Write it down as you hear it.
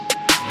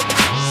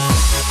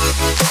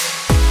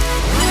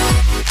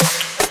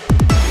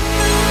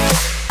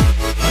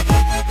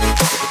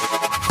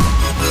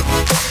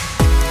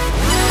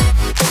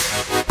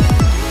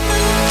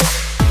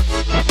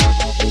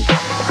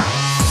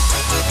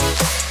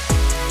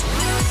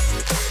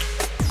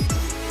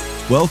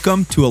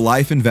Welcome to A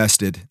Life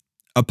Invested,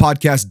 a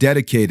podcast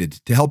dedicated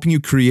to helping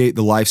you create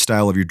the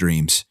lifestyle of your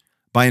dreams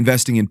by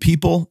investing in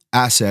people,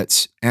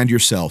 assets, and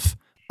yourself.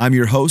 I'm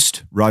your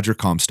host, Roger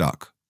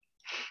Comstock.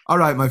 All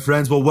right, my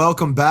friends. Well,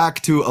 welcome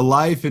back to A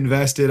Life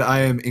Invested. I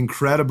am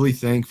incredibly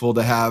thankful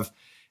to have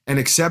an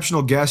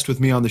exceptional guest with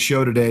me on the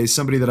show today,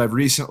 somebody that I've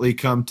recently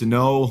come to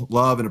know,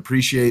 love, and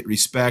appreciate,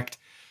 respect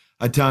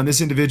a ton.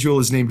 This individual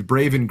is named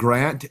Braven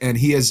Grant, and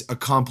he has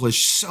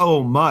accomplished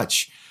so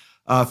much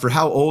for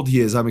how old he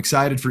is. I'm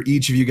excited for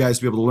each of you guys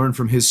to be able to learn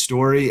from his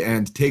story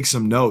and take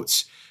some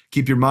notes.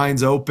 Keep your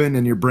minds open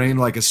and your brain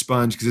like a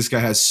sponge, because this guy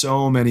has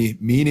so many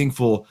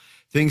meaningful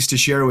things to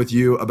share with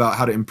you about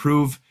how to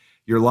improve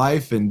your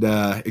life and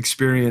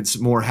experience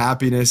more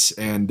happiness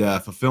and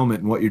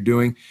fulfillment in what you're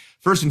doing.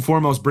 First and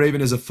foremost,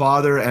 Braven is a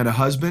father and a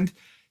husband.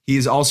 He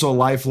is also a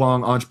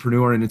lifelong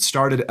entrepreneur and had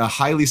started a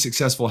highly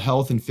successful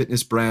health and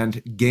fitness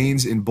brand,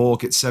 Gains in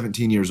Bulk, at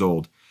 17 years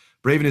old.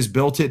 Braven has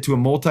built it to a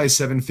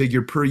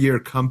multi-seven-figure per year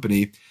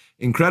company.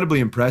 Incredibly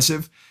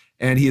impressive.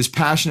 And he is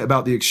passionate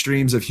about the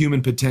extremes of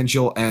human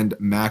potential and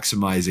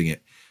maximizing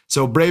it.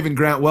 So Braven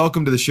Grant,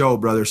 welcome to the show,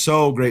 brother.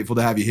 So grateful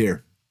to have you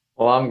here.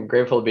 Well, I'm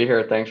grateful to be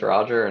here. Thanks,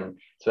 Roger. And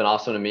it's been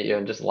awesome to meet you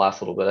in just the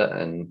last little bit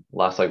and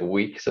last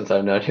week since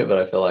I've known you. But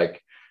I feel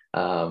like,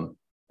 one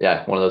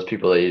of those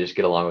people that you just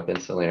get along with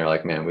instantly and you're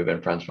like, man, we've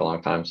been friends for a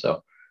long time.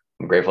 So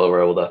I'm grateful that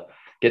we're able to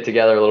get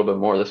together a little bit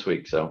more this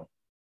week. So.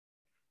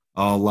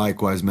 Oh,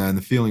 likewise, man.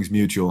 The feeling's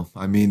mutual.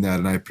 I mean that,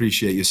 and I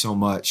appreciate you so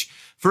much.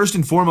 First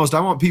and foremost,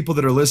 I want people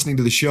that are listening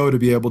to the show to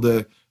be able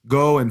to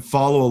go and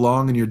follow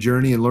along in your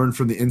journey and learn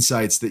from the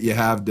insights that you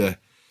have to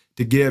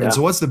give. Yeah. And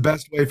so what's the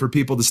best way for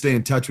people to stay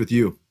in touch with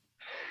you?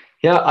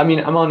 Yeah, I mean,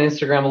 I'm on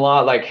Instagram a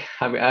lot.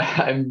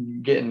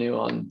 I'm getting new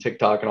on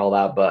TikTok and all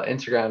that, but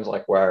Instagram's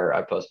like where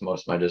I post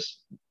most of my just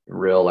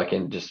real,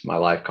 in just my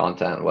life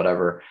content,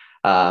 whatever.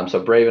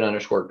 So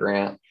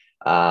Braven_Grant.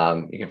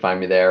 You can find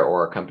me there,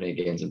 or a company,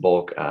 Gains in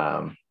Bulk.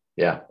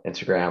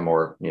 Instagram,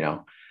 or,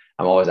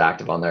 I'm always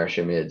active on there.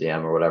 Shoot me a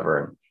DM or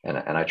whatever. And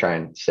I try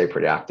and stay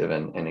pretty active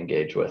and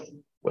engage with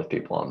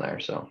people on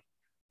there. So.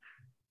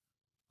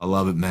 I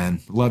love it, man.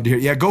 Love to hear.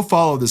 Yeah, go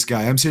follow this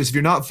guy. I'm serious. If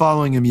you're not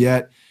following him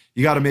yet,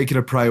 you got to make it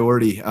a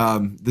priority.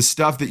 The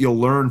stuff that you'll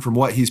learn from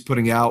what he's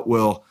putting out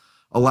will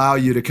allow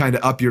you to kind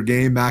of up your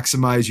game,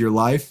 maximize your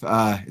life.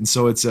 And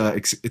so it's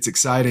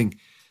exciting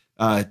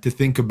to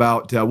think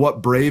about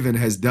what Braven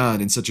has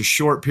done in such a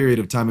short period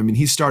of time. I mean,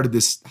 he started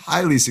this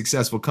highly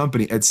successful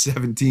company at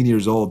 17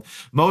 years old.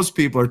 Most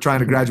people are trying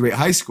to graduate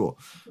high school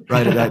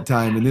right at that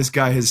time. And this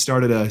guy has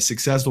started a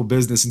successful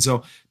business. And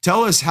so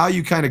tell us how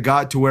you kind of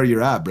got to where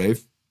you're at,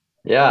 Brave.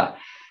 Yeah,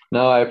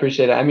 no, I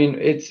appreciate it. I mean,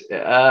 it's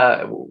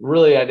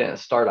really, I didn't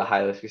start a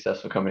highly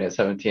successful company at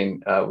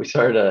 17. We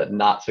started a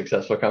not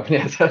successful company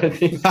at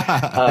 17.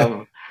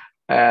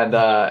 And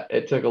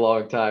it took a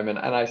long time. And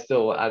I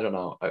still, I don't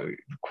know,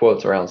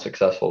 quotes around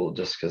successful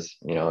just because,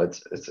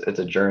 it's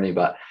a journey.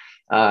 But,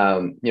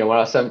 when I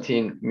was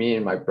 17, me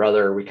and my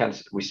brother,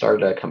 we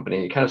started a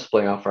company kind of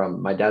splitting off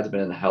from, my dad's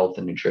been in the health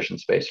and nutrition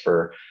space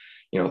for,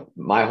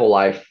 my whole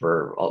life,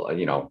 for,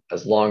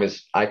 as long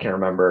as I can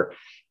remember.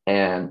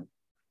 And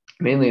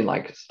mainly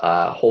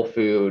whole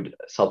food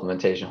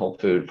supplementation, whole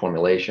food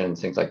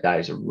formulations, things like that.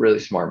 He's a really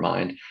smart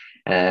mind.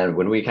 And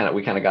when we kind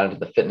of got into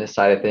the fitness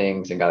side of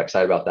things and got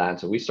excited about that. And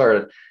so we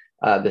started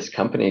this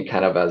company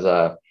kind of as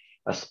a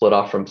split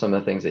off from some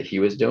of the things that he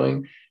was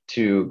doing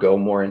to go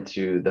more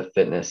into the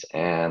fitness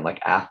and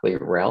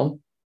athlete realm.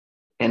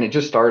 And it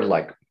just started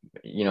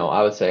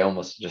I would say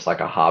almost just like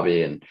a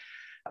hobby. And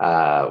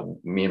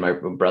me and my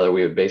brother,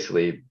 we would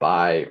basically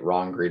buy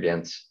raw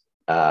ingredients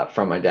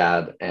from my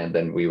dad, and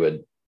then we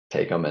would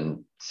take them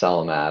and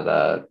sell them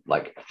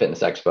at fitness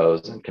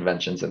expos and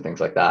conventions and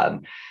things like that.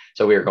 And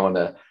so we were going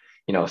to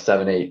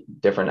 7-8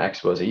 different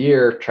expos a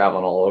year,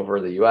 traveling all over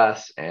the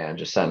US and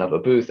just setting up a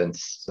booth and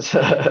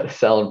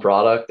selling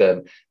product.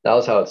 And that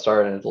was how it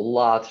started. And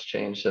lots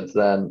changed since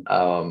then.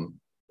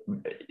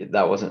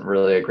 That wasn't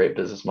really a great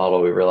business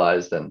model, we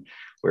realized. And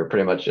we were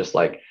pretty much just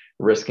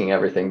risking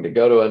everything to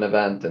go to an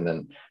event and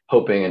then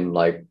hoping and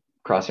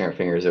crossing our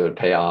fingers it would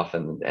pay off,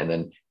 and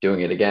then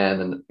doing it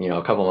again, and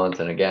a couple months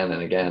and again.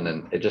 And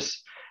it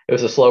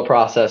was a slow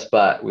process,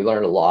 but we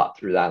learned a lot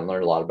through that and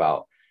learned a lot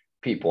about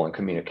people and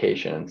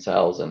communication and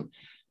sales. And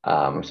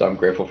so I'm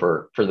grateful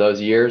for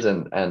those years.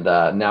 And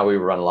now we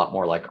run a lot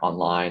more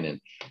online and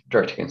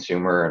direct to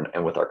consumer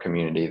and with our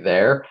community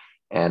there.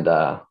 And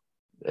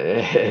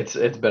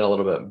it's been a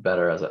little bit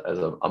better as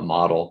a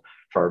model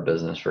for our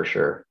business, for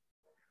sure.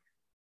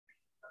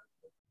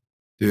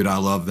 Dude, I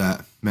love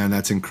that, man.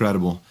 That's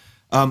incredible.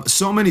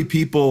 So many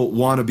people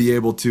want to be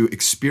able to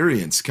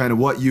experience kind of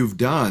what you've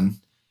done,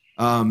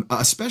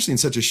 especially in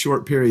such a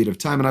short period of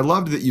time. And I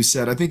loved that you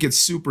said, I think it's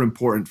super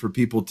important for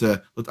people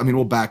to,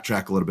 we'll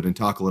backtrack a little bit and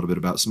talk a little bit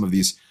about some of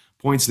these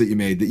points that you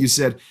made, that you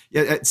said,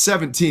 yeah, at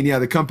 17,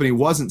 the company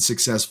wasn't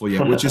successful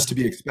yet, which is to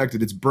be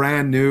expected. It's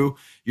brand new.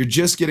 You're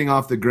just getting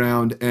off the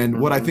ground. And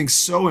what I think is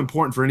so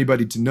important for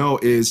anybody to know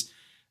is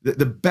that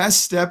the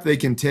best step they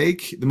can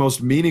take, the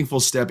most meaningful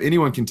step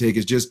anyone can take,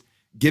 is just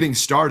getting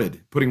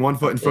started, putting one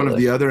foot in front of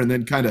Absolutely. the other, and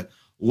then kind of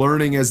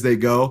learning as they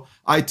go.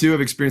 I too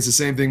have experienced the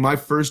same thing. My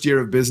first year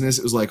of business,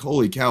 it was like,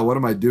 holy cow, what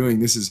am I doing?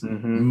 This is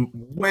Hmm.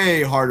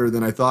 way harder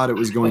than I thought it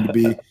was going to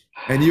be.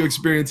 And you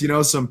experience,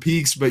 some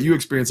peaks, but you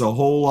experience a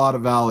whole lot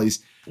of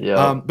valleys.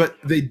 Yep. But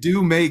they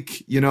do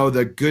make,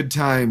 the good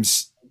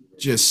times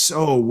just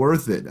so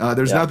worth it.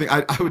 There's Yeah. nothing,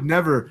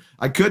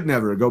 I could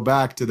never go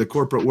back to the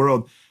corporate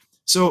world.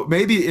 So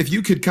maybe if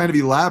you could kind of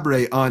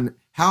elaborate on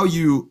how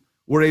you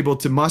were able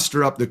to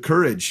muster up the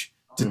courage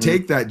to Hmm.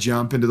 take that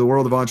jump into the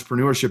world of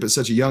entrepreneurship at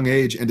such a young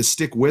age and to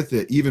stick with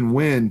it, even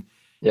when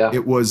Yeah.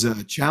 it was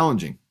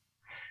challenging.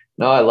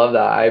 No, I love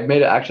that. I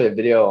made actually a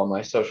video on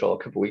my social a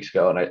couple weeks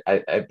ago, and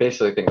I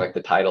basically think like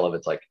the title of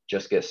it's like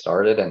just get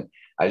started. And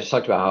I just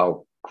talked about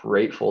how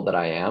grateful that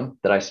I am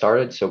that I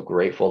started. So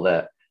grateful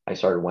that I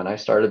started when I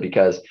started,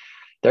 because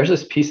there's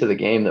this piece of the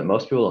game that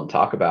most people don't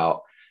talk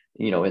about,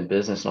 in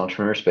business and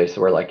entrepreneur space,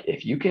 where like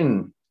if you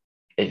can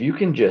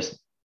just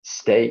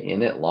stay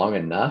in it long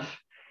enough,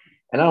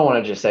 and I don't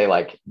want to just say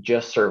like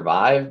just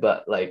survive,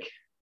 but like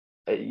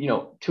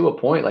to a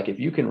point, like if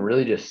you can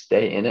really just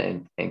stay in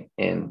it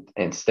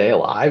and stay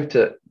alive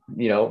to,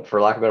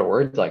 for lack of better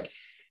words, like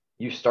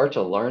you start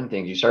to learn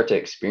things, you start to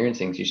experience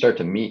things, you start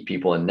to meet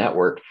people and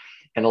network.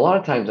 And a lot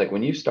of times, like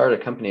when you start a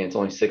company and it's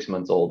only 6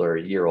 months old or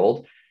a year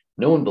old,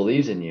 no one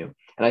believes in you.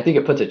 And I think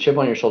it puts a chip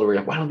on your shoulder where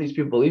you're like, why don't these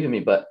people believe in me?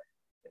 But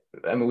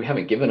I mean, we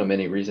haven't given them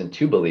any reason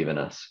to believe in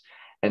us.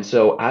 And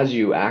so as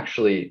you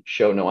actually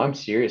show, no, I'm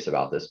serious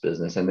about this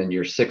business, and then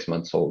you're 6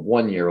 months old,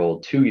 1 year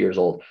old, 2 years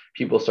old,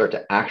 people start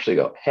to actually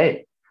go,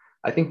 hey,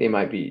 I think they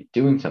might be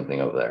doing something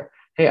over there.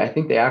 Hey, I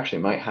think they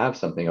actually might have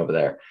something over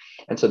there.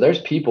 And so there's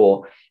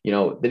people,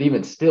 that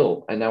even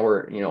still, and now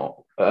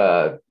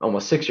we're,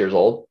 almost 6 years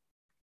old,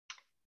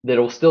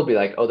 that'll still be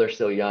like, oh, they're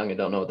still young and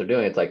don't know what they're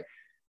doing. It's like,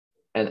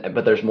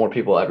 but there's more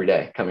people every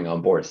day coming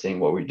on board, seeing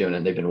what we're doing,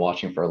 and they've been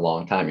watching for a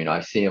long time.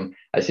 I see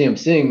them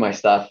seeing my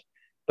stuff,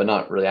 but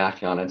not really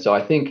acting on it. So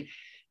I think,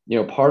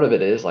 part of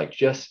it is like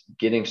just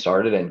getting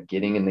started and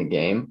getting in the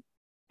game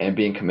and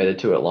being committed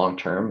to it long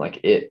term. Like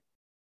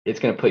it's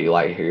going to put you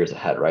light years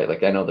ahead, right?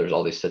 Like I know there's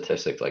all these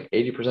statistics, like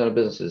 80% of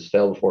businesses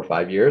fail before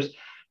 5 years.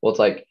 Well, it's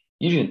like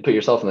you can put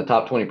yourself in the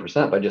top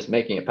 20% by just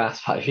making it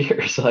past 5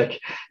 years. Like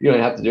you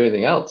don't have to do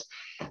anything else.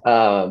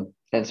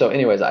 And so,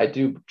 anyways, I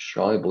do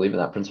strongly believe in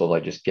that principle of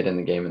like just get in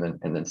the game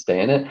and then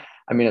stay in it.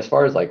 I mean, as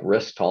far as like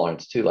risk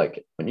tolerance too,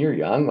 like when you're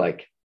young,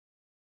 like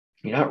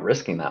you're not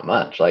risking that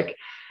much. Like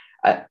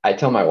I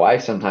tell my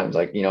wife sometimes,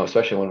 like,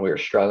 especially when we were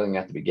struggling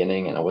at the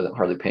beginning and I wasn't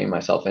hardly paying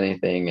myself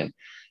anything and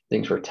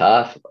things were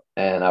tough.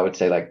 And I would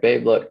say, like,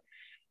 babe, look,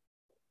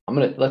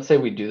 let's say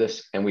we do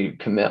this and we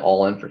commit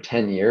all in for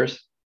 10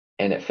 years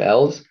and it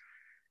fails.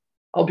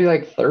 I'll be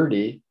like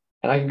 30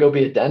 and I can go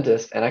be a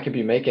dentist and I could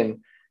be making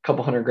a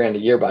couple hundred grand a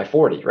year by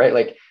 40, right?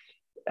 Like,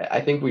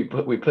 I think we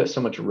put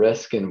so much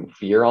risk and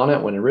fear on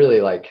it when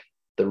really like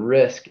the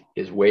risk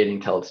is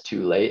waiting till it's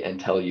too late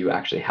until you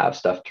actually have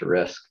stuff to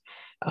risk.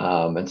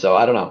 And so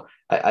I don't know.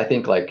 I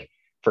think like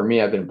for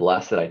me, I've been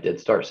blessed that I did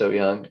start so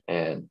young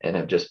and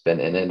have just been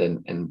in it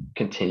and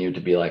continue to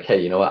be like,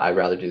 hey, you know what? I'd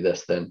rather do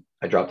this than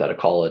I dropped out of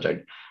college.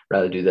 I'd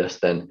rather do this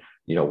than,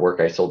 work.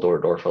 I sold door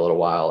to door for a little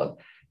while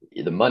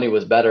and the money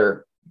was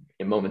better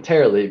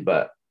momentarily,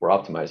 but we're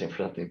optimizing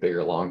for something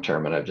bigger long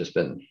term. And I've just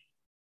been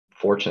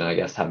fortunate, I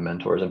guess, to have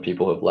mentors and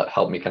people who've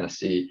helped me kind of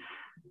see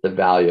the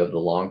value of the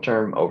long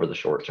term over the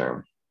short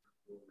term.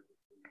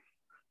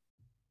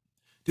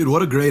 Dude,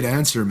 what a great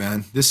answer,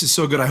 man. This is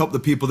so good. I hope the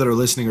people that are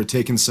listening are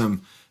taking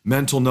some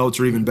mental notes,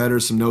 or even better,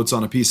 some notes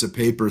on a piece of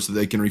paper so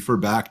they can refer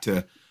back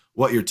to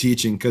what you're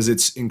teaching, because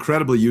it's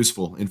incredibly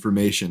useful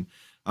information.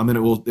 And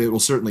it will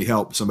certainly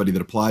help somebody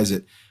that applies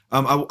it.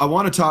 I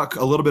want to talk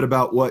a little bit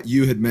about what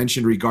you had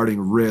mentioned regarding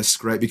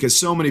risk, right? Because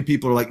so many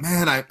people are like,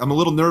 man, I'm a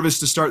little nervous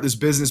to start this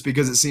business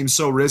because it seems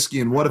so risky.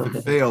 And what if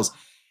it fails?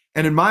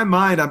 And in my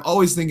mind, I'm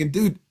always thinking,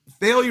 dude,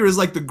 failure is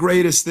like the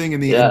greatest thing in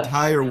the Yes.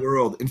 entire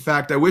world. In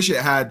fact, I wish it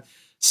had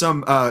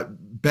some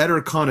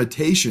better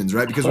connotations,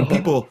 right? Because when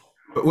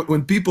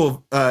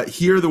people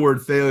hear the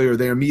word failure,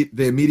 they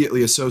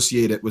immediately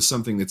associate it with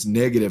something that's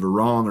negative or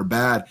wrong or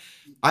bad.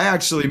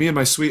 Me and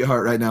my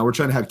sweetheart right now, we're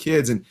trying to have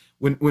kids, and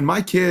when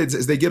my kids,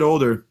 as they get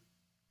older,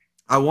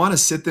 I want to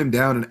sit them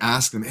down and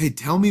ask them, hey,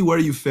 tell me where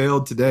you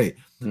failed today.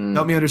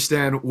 Help Mm, me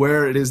understand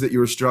where it is that you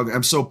were struggling.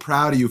 I'm so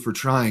proud of you for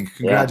trying. yeah,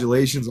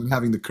 Congratulations on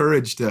having the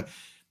courage to,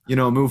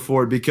 move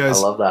forward, I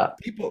because love that.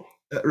 people,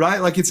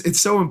 right? Like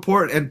it's so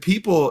important. And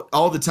people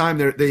all the time,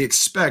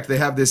 they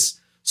have this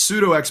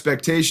pseudo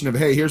expectation of,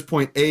 hey, here's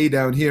point A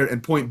down here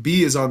and point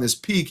B is on this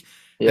peak.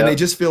 And they Yep.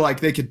 just feel like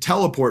they could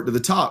teleport to the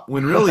top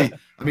when really,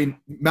 I mean,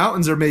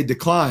 mountains are made to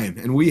climb,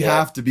 and we Yep.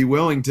 have to be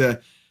willing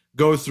to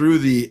go through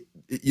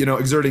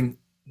exerting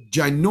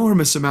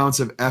ginormous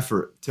amounts of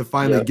effort to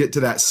finally Yep. get to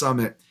that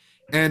summit.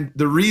 And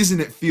the reason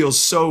it feels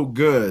so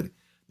good,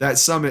 that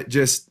summit,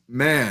 just,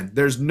 man,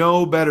 there's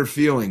no better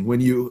feeling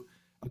when you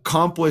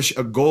accomplish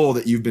a goal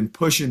that you've been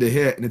pushing to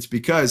hit. And it's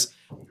because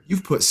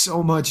you've put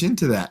so much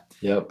into that.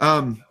 Yep.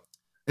 Um,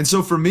 And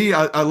so for me,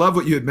 I love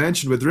what you had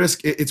mentioned with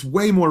risk. It's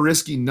way more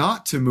risky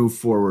not to move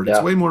forward. It's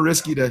Yeah. way more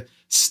risky to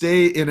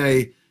stay in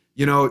a,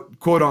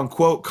 quote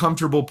unquote,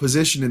 comfortable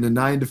position in the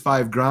 9 to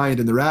 5 grind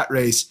in the rat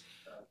race.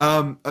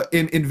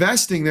 In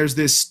investing, there's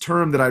this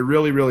term that I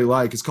really, really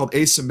like. It's called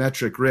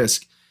asymmetric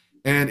risk.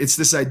 And it's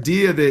this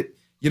idea that,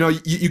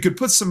 you could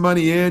put some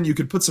money in, you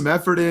could put some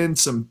effort in,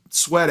 some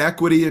sweat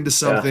equity into Yeah.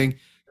 something.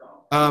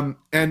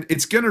 And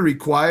it's going to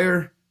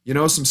require,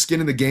 some skin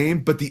in the game,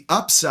 but the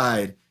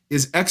upside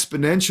is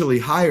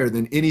exponentially higher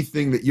than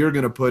anything that you're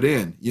going to put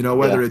in,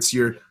 whether Yeah. it's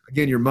your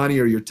money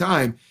or your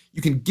time,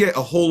 you can get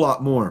a whole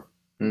lot more.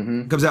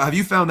 Hmm. Comes out. Have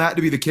you found that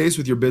to be the case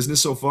with your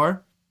business so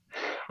far?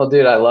 Well,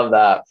 dude, I love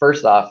that.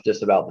 First off,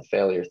 just about the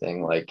failure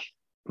thing. Like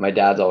my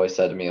dad's always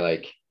said to me,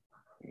 like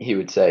he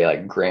would say,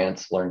 like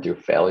grants learn through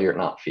failure,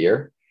 not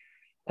fear.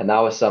 And that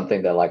was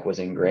something that like was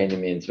ingrained in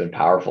me and it's been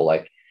powerful.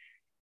 Like,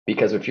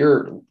 because if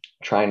you're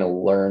trying to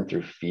learn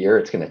through fear,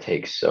 it's going to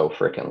take so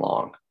freaking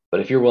long. But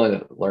if you're willing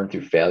to learn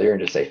through failure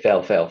and just say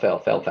fail, fail, fail,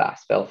 fail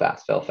fast, fail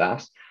fast, fail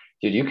fast,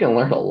 dude, you can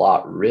learn a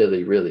lot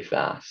really, really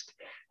fast.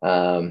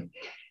 Um,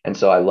 and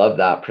so I love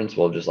that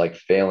principle of just like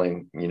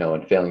failing,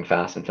 and failing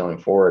fast and failing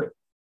forward.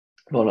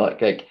 Well, no,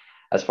 like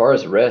as far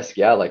as risk,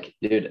 yeah, like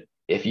dude,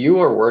 if you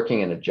are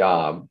working in a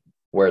job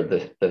where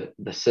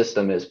the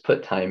system is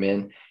put time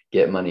in,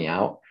 get money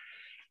out,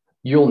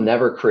 you'll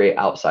never create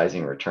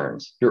outsizing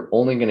returns. You're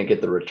only going to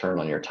get the return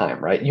on your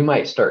time, right? You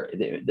might start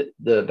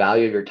the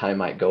value of your time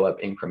might go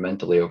up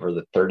incrementally over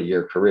the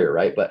 30-year career,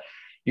 right? But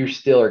you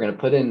still are going to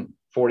put in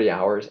 40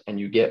 hours and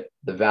you get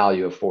the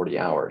value of 40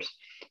 hours.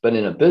 But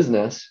in a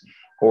business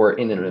or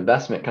in an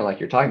investment, kind of like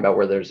you're talking about,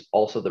 where there's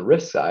also the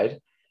risk side,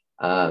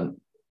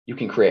 you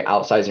can create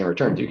outsizing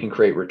returns. You can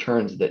create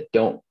returns that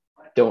don't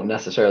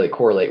necessarily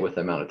correlate with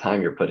the amount of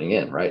time you're putting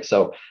in, right?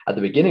 So at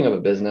the beginning of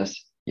a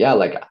business, yeah,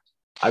 like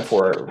we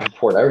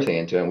poured everything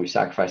into it and we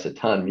sacrificed a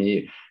ton.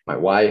 Me, my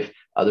wife,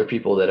 other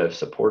people that have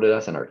supported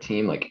us and our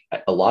team, like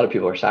a lot of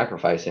people are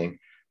sacrificing.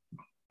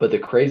 But the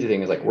crazy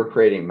thing is like we're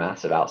creating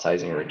massive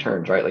outsizing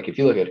returns, right? Like if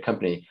you look at a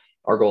company,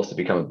 our goal is to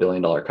become $1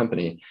 billion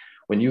company.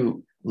 When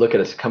you look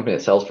at a company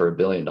that sells for $1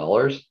 billion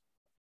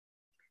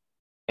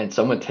and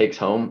someone takes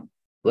home,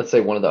 let's say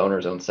one of the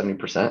owners owns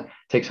 70%,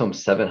 takes home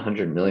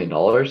 $700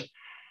 million,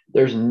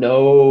 there's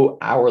no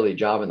hourly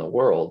job in the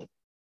world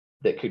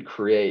that could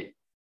create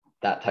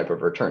that type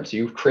of return. So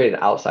you've created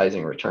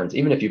outsizing returns.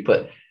 Even if you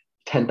put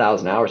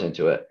 10,000 hours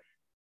into it,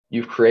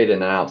 you've created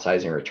an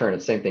outsizing return.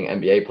 It's the same thing.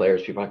 NBA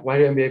players, people are like, why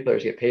do NBA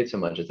players get paid so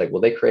much? It's like,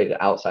 well, they created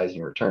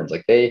outsizing returns.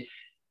 Like they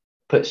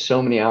put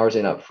so many hours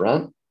in up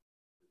front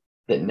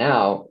that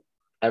now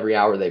every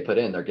hour they put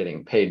in, they're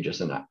getting paid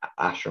just an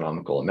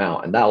astronomical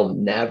amount. And that'll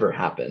never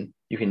happen.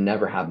 You can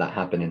never have that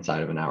happen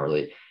inside of an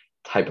hourly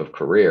type of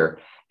career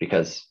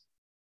because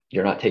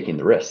you're not taking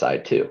the risk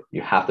side too.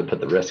 You have to put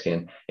the risk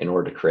in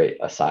order to create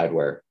a side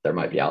where there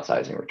might be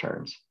outsizing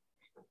returns.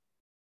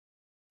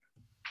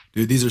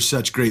 Dude, these are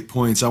such great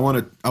points. I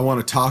want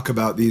to talk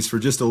about these for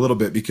just a little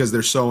bit because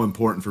they're so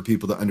important for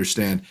people to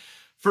understand.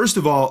 First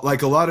of all,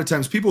 like a lot of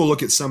times people will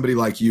look at somebody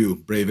like you,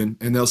 Braven,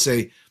 and they'll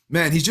say,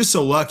 man, he's just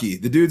so lucky.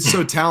 The dude's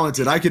so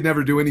talented. I could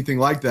never do anything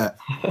like that.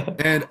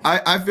 And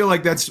I feel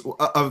like that's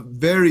a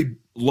very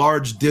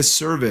large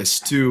disservice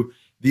to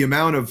the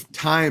amount of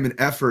time and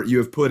effort you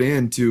have put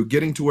into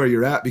getting to where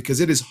you're at because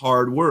it is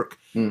hard work.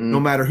 No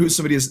Mm-hmm. matter who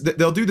somebody is,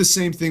 they'll do the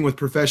same thing with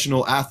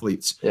professional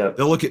athletes. Yep.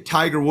 They'll look at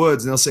Tiger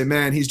Woods and they'll say,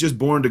 man, he's just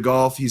born to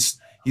golf. He's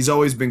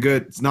always been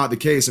good. It's not the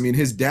case. I mean,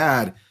 his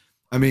dad,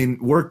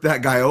 worked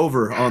that guy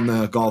over on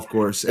the golf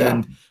course. Yeah.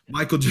 And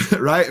Michael,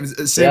 right?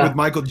 Same with Yeah.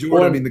 Michael Jordan.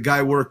 I Well, mean, the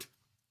guy worked.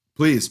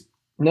 Please.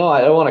 no,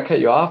 I don't want to cut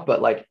you off,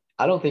 but like,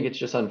 I don't think it's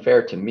just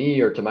unfair to me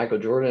or to Michael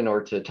Jordan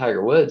or to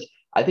Tiger Woods.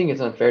 I think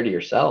it's unfair to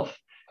yourself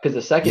because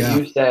the second Yeah.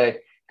 you say,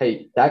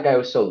 hey, that guy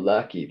was so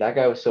lucky, that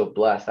guy was so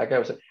blessed, that guy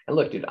was, and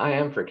look, dude, I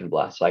am freaking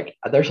blessed. Like,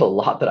 there's a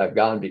lot that I've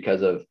gotten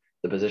because of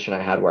the position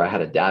I had where I had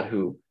a dad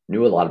who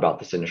knew a lot about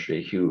this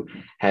industry, who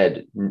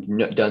had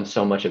done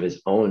so much of his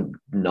own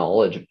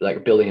knowledge,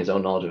 like building his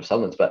own knowledge of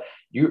supplements. But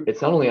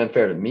it's not only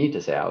unfair to me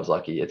to say I was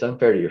lucky, it's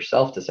unfair to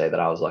yourself to say that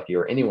I was lucky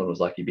or anyone was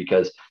lucky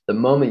because the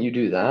moment you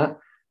do that,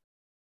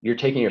 you're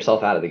taking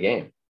yourself out of the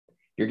game.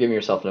 You're giving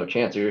yourself no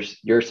chance.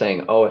 You're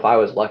saying, oh, if I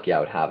was lucky, I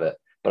would have it,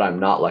 but I'm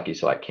not lucky,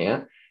 so I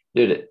can't.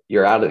 Dude,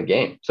 you're out of the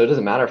game. So it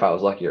doesn't matter if I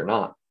was lucky or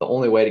not. The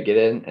only way to get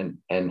in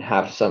and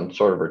have some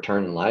sort of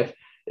return in life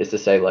is to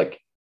say, like,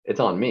 it's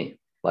on me.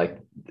 Like,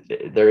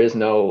 there is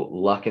no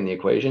luck in the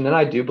equation. And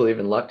I do believe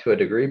in luck to a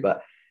degree,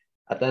 but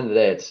at the end of the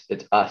day,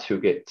 it's us who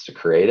gets to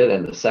create it.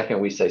 And the second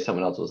we say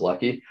someone else was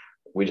lucky,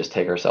 we just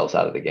take ourselves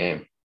out of the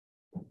game.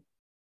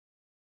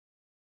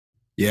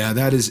 Yeah,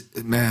 that is,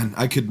 man,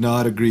 I could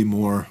not agree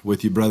more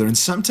with you, brother. And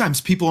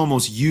sometimes people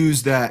almost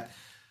use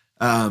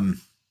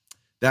um,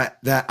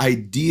 that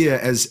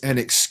idea as an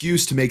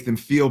excuse to make them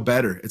feel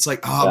better. It's like,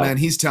 oh Yeah. man,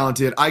 he's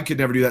talented. I could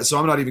never do that, so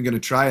I'm not even going to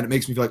try. And it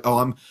makes me feel like,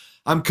 oh,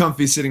 I'm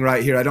comfy sitting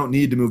right here. I don't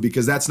need to move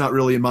because that's not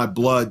really in my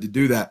blood to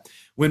do that.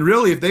 When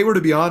really, if they were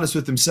to be honest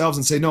with themselves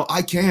and say, no,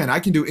 I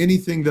can do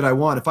anything that I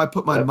want. If I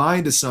put my Yep.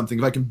 mind to something,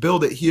 if I can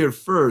build it here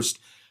first,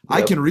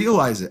 I can Yep.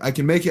 realize it. I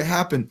can make it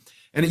happen.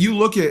 And you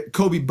look at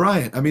Kobe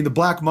Bryant, I mean, the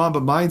Black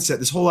Mamba mindset,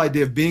 this whole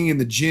idea of being in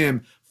the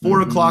gym,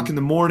 4 o'clock in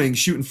the morning,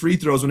 shooting free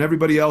throws when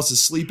everybody else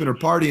is sleeping or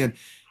partying.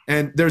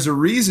 And there's a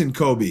reason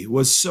Kobe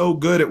was so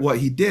good at what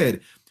he did.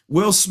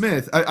 Will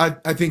Smith,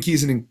 I think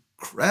he's an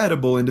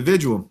incredible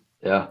individual.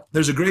 Yeah.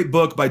 There's a great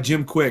book by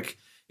Jim Quick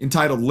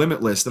entitled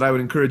Limitless that I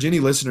would encourage any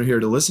listener here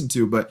to listen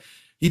to. But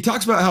he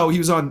talks about how he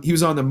was on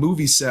the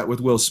movie set with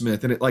Will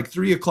Smith, and at like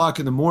 3 o'clock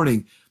in the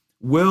morning,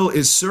 Will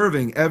is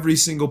serving every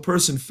single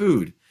person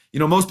food. You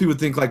know, most people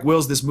think like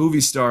Will's this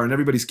movie star and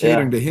everybody's Yeah.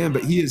 catering to him,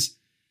 but he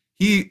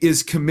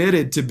is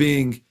committed to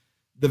being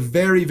the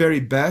very, very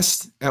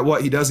best at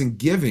what he does and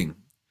giving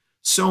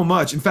so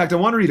much. In fact, I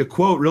want to read a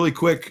quote really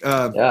quick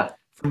Yeah.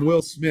 from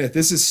Will Smith.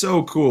 This is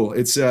so cool.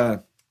 It's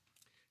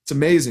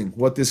amazing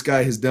what this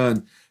guy has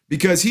done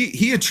because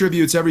he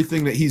attributes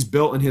everything that he's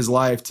built in his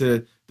life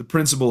to the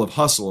principle of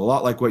hustle, a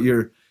lot like what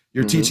you're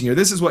teaching here.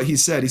 This is what he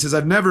said. He says,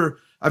 I've never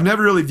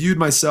really viewed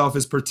myself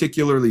as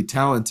particularly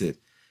talented.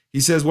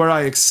 He says, where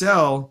I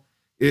excel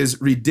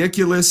is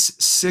ridiculous,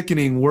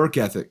 sickening work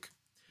ethic.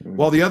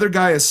 While the other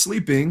guy is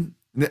sleeping,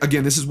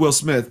 again, this is Will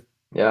Smith,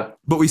 Yeah.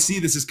 but we see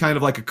this as kind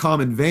of like a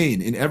common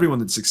vein in everyone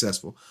that's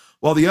successful.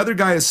 While the other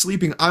guy is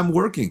sleeping, I'm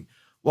working.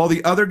 While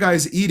the other guy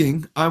is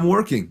eating, I'm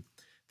working.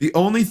 The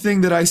only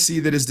thing that I see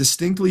that is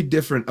distinctly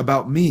different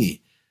about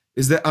me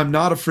is that I'm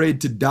not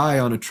afraid to die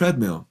on a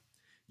treadmill.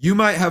 You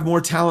might have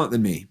more talent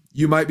than me.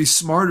 You might be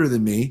smarter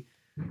than me.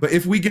 But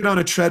if we get on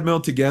a treadmill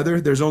together,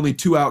 there's only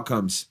two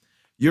outcomes.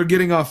 You're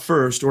getting off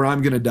first or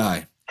I'm going to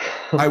die.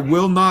 I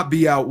will not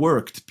be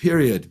outworked,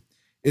 period.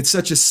 It's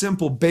such a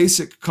simple,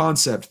 basic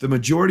concept. The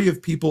majority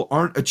of people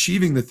aren't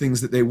achieving the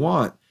things that they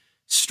want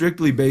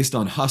strictly based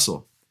on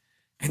hustle.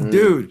 And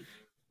dude,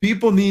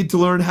 people need to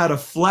learn how to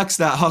flex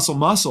that hustle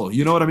muscle.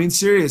 You know what I mean?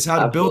 Serious, how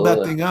to build that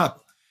Absolutely. thing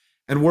up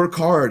and work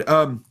hard.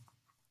 Dude,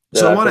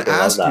 So I I want to freaking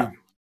love ask that. you,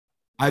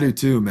 I do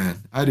too,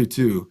 man. I do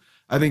too.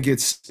 I think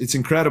it's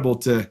incredible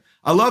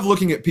I love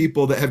looking at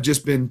people that have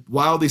just been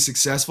wildly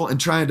successful and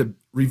trying to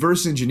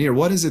reverse engineer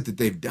what is it that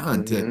they've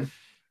done to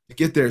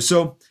get there.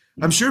 So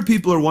I'm sure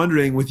people are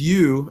wondering with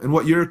you and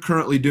what you're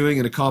currently doing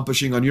and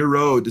accomplishing on your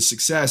road to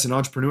success and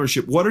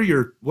entrepreneurship, what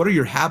are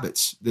your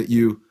habits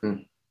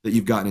Mhm. that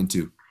you've gotten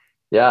into?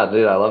 Yeah,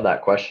 dude, I love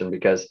that question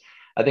because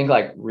I think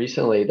like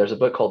recently there's a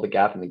book called The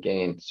Gap and the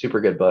Gain,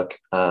 super good book.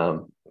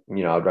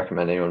 I'd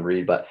recommend anyone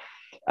read, but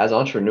as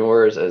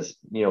entrepreneurs, as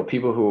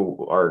people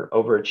who are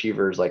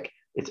overachievers, like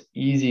it's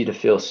easy to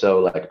feel so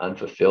like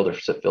unfulfilled or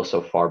to feel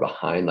so far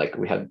behind. Like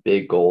we have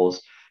big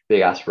goals,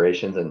 big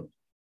aspirations. And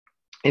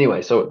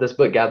anyway, so this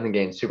book, Gap and the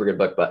Gain, super good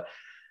book, but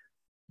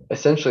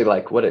essentially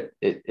like what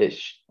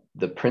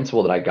the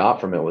principle that I got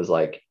from it was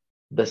like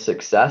the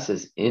success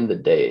is in the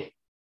day.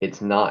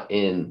 It's not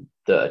in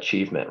the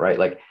achievement, right?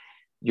 Like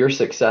you're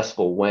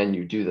successful when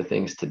you do the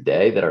things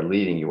today that are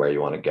leading you where you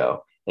want to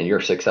go. And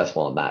you're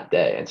successful on that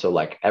day. And so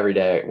like every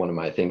day, one of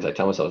my things I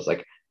tell myself is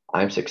like,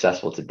 I'm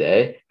successful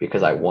today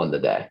because I won the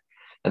day.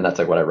 And that's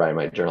like what I write in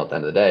my journal at the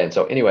end of the day. And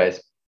so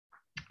anyways,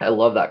 I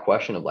love that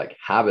question of like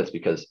habits,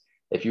 because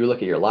if you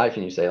look at your life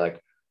and you say like,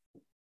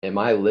 am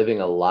I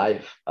living a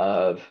life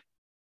of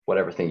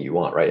whatever thing you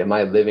want, right? Am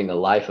I living a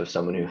life of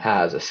someone who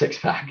has a six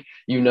pack?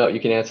 You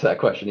can answer that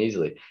question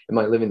easily. Am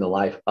I living the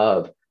life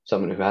of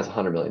someone who has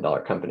 $100 million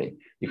company?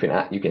 You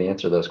can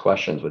answer those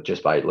questions with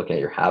just by looking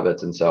at your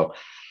habits. And so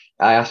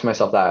I ask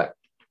myself that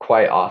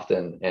quite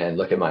often and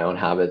look at my own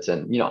habits.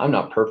 And I'm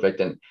not perfect,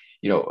 and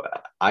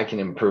I can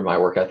improve my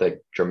work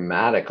ethic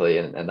dramatically,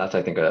 and that's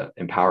I think a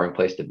empowering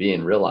place to be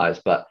and realize.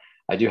 But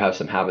I do have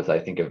some habits I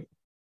think have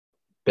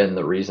been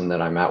the reason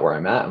that I'm at where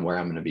I'm at and where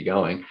I'm going to be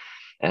going.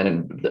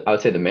 And I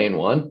would say the main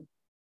one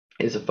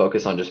is a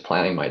focus on just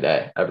planning my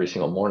day. Every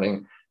single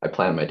morning, I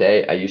plan my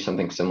day. I use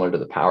something similar to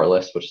the power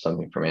list, which is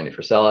something from Andy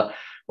Frisella,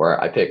 where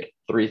I pick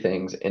 3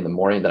 things in the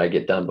morning that I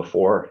get done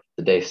before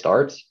the day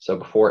starts. So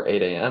before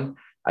 8 a.m.,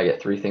 I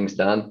get 3 things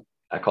done.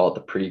 I call it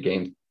the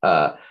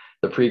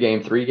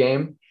pregame 3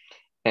 game.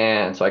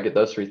 And so I get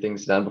those 3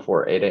 things done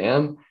before 8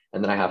 a.m.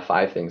 And then I have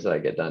 5 things that I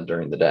get done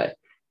during the day.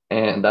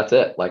 And that's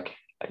it. Like,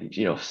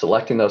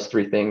 selecting those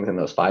 3 things and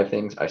those 5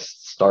 things, I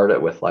start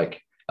it with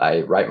like,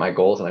 I write my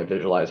goals and I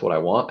visualize what I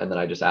want. And then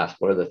I just ask,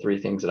 what are the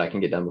 3 things that I can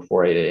get done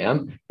before 8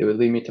 a.m. It would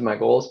lead me to my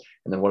goals.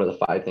 And then what are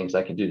the 5 things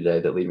I can do today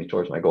that lead me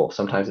towards my goal?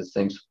 Sometimes it's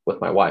things with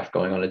my wife,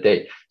 going on a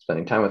date,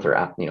 spending time with her,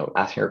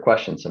 asking her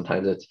questions.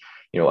 Sometimes it's,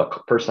 a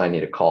person I need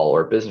to call,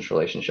 or a business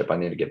relationship I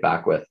need to get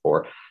back with,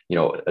 or,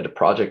 a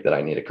project that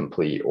I need to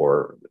complete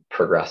or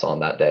progress on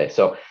that day.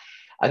 So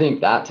I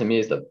think that to me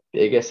is the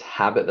biggest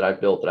habit that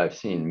I've built that I've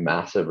seen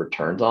massive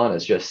returns on,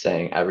 is just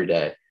saying every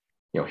day,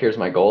 here's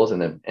my goals,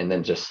 and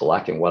then just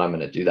selecting what I'm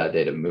going to do that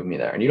day to move me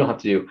there. And you don't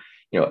have to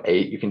do,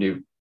 8, you can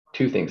do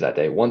 2 things that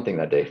day, 1 thing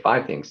that day,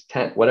 5 things,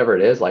 10, whatever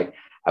it is. Like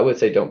I would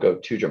say, don't go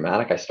too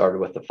dramatic. I started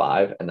with the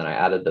 5 and then I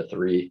added the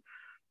 3,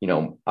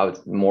 I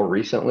was more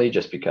recently,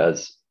 just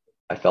because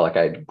I felt like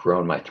I had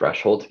grown my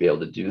threshold to be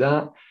able to do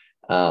that.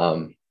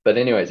 But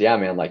anyways, yeah,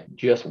 man, like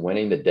just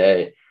winning the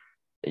day,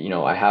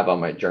 I have on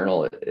my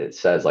journal, it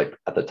says like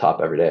at the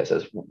top every day, it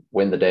says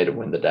win the day to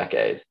win the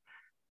decade.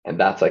 And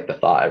that's like the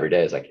thought every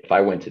day is like, if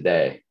I win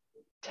today,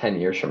 10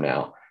 years from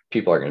now,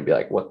 people are going to be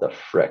like, what the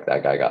frick,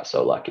 that guy got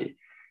so lucky.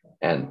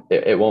 And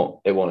it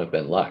won't have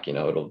been luck,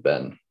 it'll have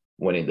been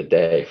winning the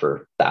day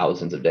for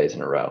thousands of days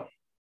in a row.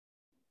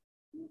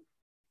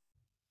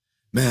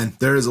 Man,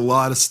 there is a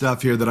lot of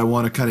stuff here that I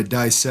want to kind of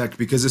dissect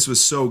because this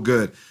was so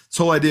good. This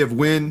whole idea of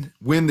win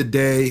the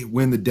day,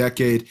 win the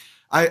decade.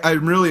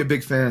 I'm really a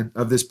big fan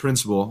of this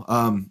principle.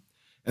 And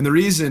the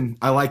reason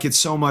I like it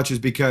so much is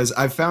because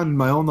I've found in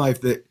my own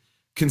life that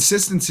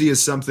consistency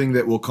is something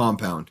that will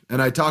compound.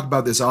 And I talk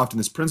about this often,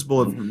 this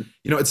principle of, Mm-hmm.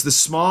 it's the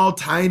small,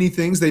 tiny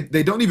things.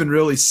 They don't even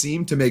really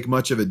seem to make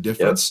much of a Yep.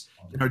 difference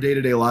in our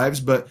day-to-day lives.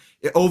 But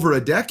over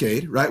a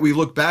decade, right, we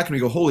look back and we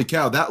go, holy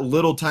cow, that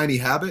little tiny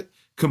habit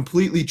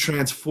completely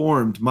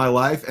transformed my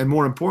life, and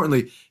more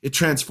importantly, it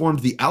transformed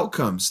the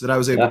outcomes that I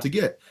was able Yeah. to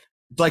get.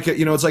 It's like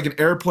it's like an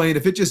airplane.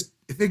 If it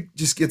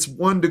just gets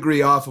 1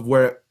 degree off of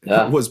where it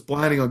Yeah. was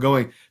planning on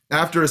going,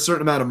 after a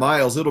certain amount of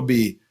miles, it'll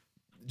be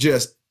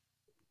just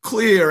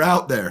clear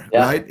out there,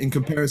 Yeah. right? In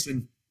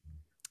comparison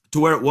to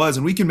where it was,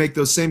 and we can make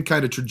those same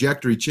kind of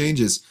trajectory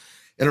changes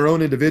in our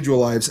own individual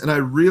lives. And I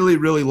really,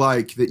 really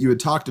like that you had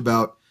talked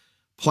about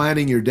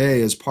planning your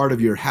day as part of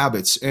your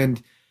habits.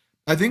 And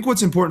I think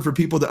what's important for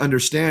people to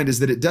understand is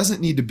that it doesn't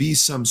need to be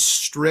some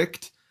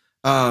strict,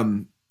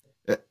 um,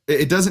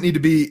 it doesn't need to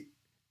be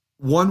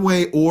one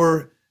way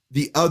or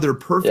the other Yeah.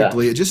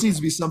 perfectly. It just needs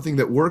to be something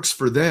that works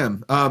for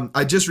them.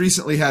 I just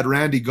recently had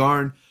Randy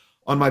Garn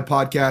on my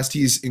podcast.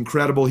 He's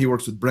incredible. He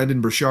works with Brendan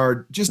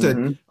Burchard, just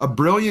Mm-hmm. a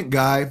brilliant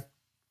guy,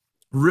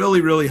 really,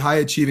 really high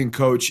achieving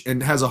coach,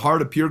 and has a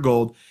heart of pure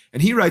gold.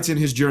 And he writes in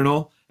his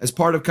journal as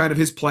part of kind of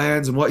his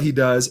plans and what he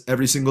does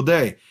every single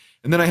day.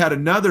 And then I had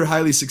another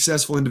highly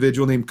successful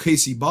individual named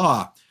Casey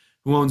Baugh,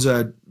 who owns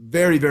a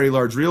very, very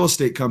large real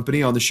estate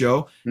company, on the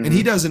show. And he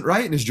Mm-hmm. doesn't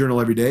write in his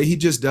journal every day. He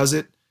just does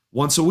it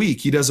once a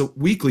week. He does a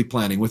weekly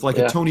planning with like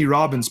a Yeah. Tony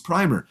Robbins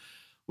primer,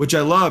 which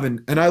I love.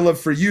 And I love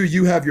for you,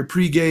 you have your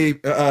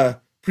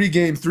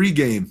pregame 3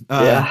 game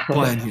Yeah.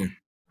 plan here,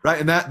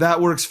 right? And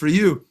that works for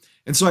you.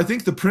 And so I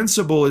think the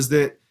principle is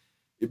that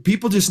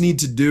people just need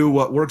to do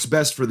what works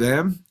best for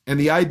them. And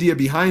the idea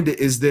behind it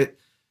is that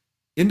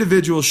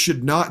individuals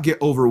should not get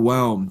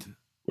overwhelmed,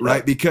 right?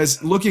 Yep.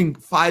 Because looking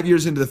 5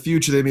 years into the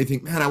future, they may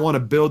think, man, I want to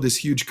build this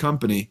huge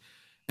company.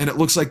 And it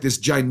looks like this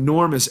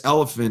ginormous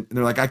elephant. And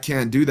they're like, I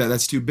can't do that.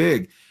 That's too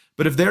big.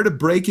 But if they're to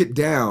break it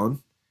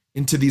down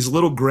into these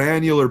little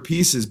granular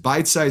pieces,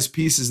 bite-sized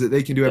pieces that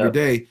they can do every Yep.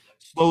 day,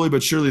 slowly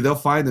but surely they'll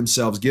find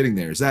themselves getting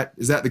there. Is that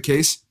the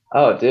case?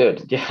 Oh,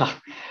 dude. Yeah.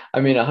 I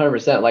mean,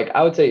 100%. Like,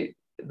 I would say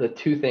the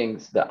two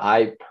things that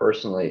I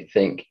personally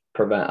think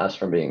prevent us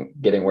from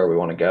getting where we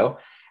want to go.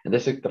 And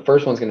this is the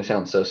first one's going to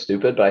sound so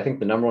stupid, but I think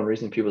the number one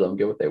reason people don't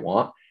get what they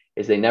want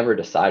is they never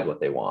decide what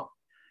they want.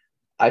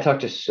 I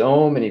talk to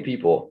so many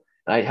people,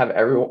 and I have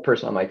every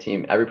person on my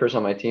team,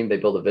 they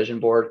build a vision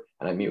board,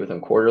 and I meet with them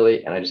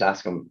quarterly, and I just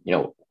ask them,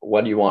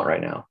 what do you want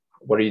right now?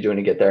 What are you doing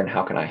to get there, and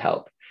how can I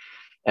help?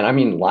 And I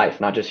mean life,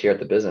 not just here at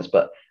the business,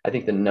 but I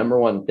think the number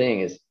one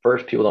thing is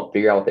first, people don't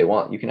figure out what they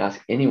want. You can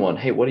ask anyone,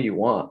 hey, what do you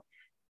want?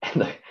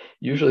 And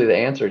usually the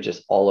answer is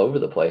just all over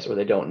the place, or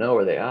they don't know,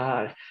 or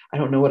I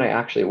don't know what I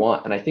actually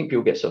want. And I think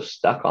people get so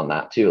stuck on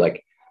that too.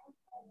 Like,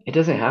 it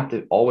doesn't have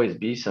to always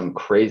be some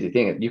crazy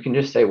thing. You can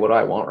just say, what do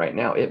I want right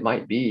now? It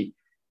might be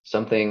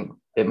something,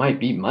 it might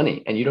be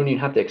money. And you don't even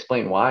have to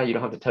explain why. You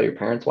don't have to tell your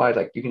parents why. It's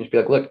like, you can just be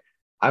like, look,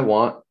 I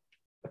want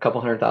a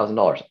couple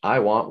 $100,000. I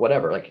want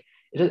whatever. Like,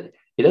 it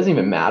doesn't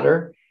even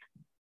matter.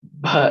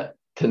 But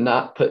to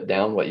not put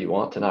down what you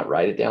want, to not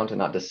write it down, to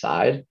not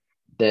decide,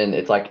 then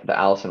it's like the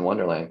Alice in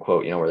Wonderland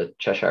quote, where the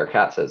Cheshire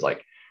Cat says,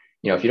 like,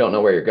 if you don't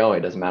know where you're going,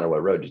 it doesn't matter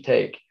what road you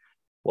take.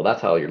 Well,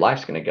 that's how your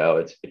life's going to go.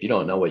 It's if you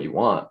don't know what you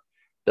want,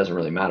 it doesn't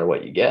really matter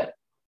what you get.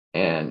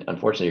 And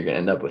unfortunately, you're going to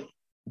end up with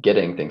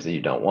getting things that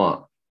you don't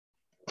want.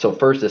 So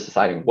first is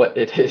deciding what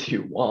it is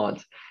you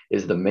want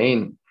is the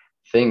main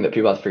thing that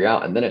people have to figure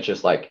out. And then it's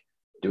just like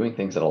doing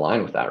things that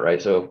align with that,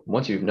 right? So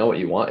once you know what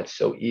you want, it's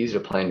so easy to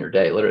plan your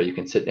day. Literally, you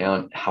can sit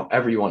down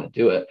however you want to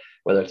do it,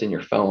 whether it's in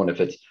your phone,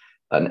 if it's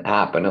an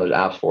app, I know there's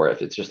apps for it.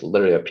 If it's just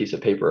literally a piece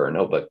of paper or a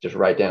notebook, just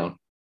write down,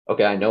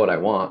 okay, I know what I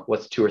want.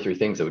 What's 2 or 3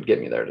 things that would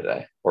get me there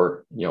today?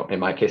 Or, in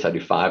my case, I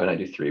do 5 and I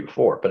do 3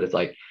 before, but it's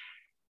like,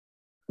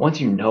 once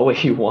you know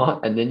what you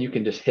want, and then you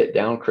can just hit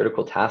down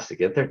critical tasks to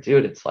get there,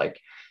 dude, it's like,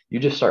 you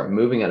just start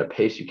moving at a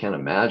pace you can't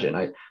imagine.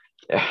 I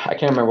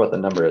can't remember what the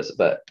number is,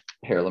 but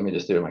here, let me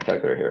just do it in my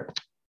calculator here.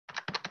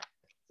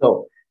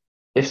 So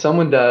if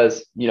someone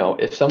does,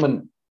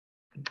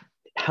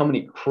 how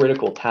many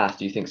critical tasks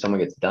do you think someone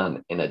gets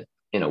done in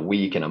a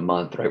week, in a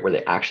month, right? Where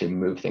they actually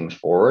move things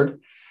forward?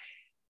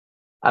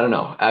 I don't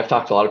know. I've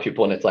talked to a lot of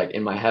people, and it's like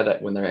in my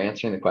head when they're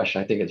answering the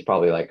question, I think it's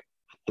probably like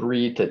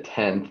 3 to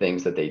 10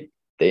 things that they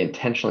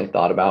intentionally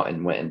thought about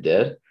and went and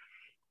did.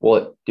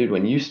 Well, dude,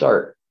 when you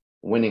start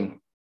winning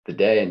the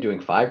day and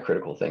doing 5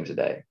 critical things a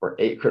day, or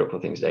 8 critical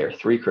things a day, or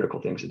 3 critical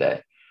things a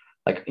day,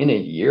 Like in a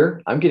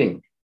year, I'm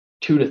getting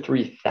 2 to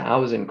 3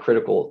 thousand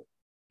critical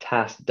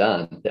tasks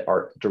done that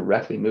are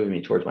directly moving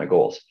me towards my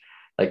goals.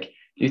 Like,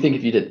 do you think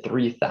if you did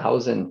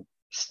 3,000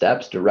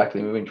 steps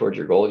directly moving towards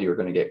your goal, you were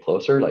going to get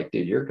closer? Like,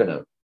 dude, you're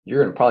gonna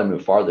probably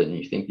move farther than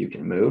you think you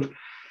can move.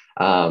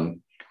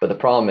 But the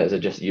problem is, it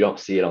just, you don't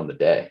see it on the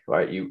day,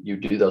 right? You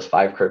do those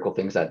 5 critical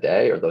things that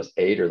day, or those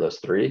 8, or those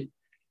 3,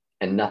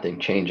 and nothing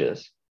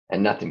changes,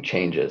 and nothing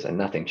changes, and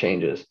nothing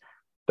changes.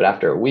 But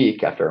after a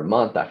week, after a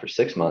month, after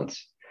 6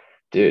 months,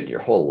 dude, your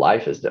whole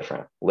life is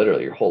different.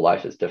 Literally, your whole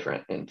life is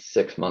different in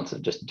 6 months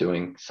of just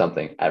doing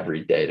something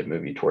every day to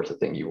move you towards the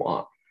thing you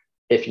want,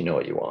 if you know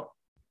what you want.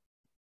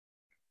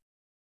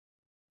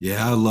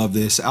 Yeah, I love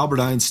this.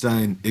 Albert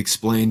Einstein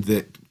explained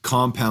that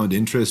compound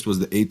interest was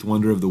the eighth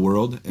wonder of the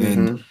world.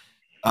 And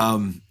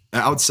Mm-hmm.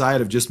 outside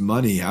of just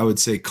money, I would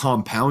say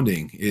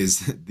compounding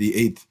is the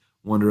eighth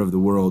wonder of the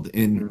world.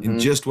 In Mm-hmm.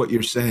 just what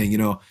you're saying,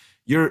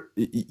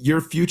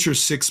 your future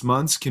 6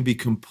 months can be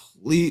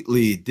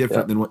completely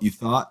different Yep. than what you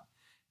thought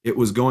it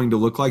was going to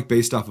look like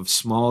based off of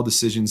small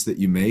decisions that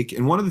you make.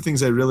 And one of the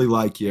things I really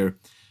like here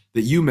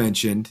that you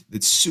mentioned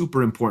that's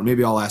super important,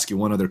 maybe I'll ask you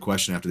one other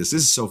question after this.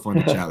 This is so fun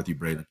to chat with you,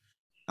 Braden.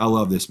 I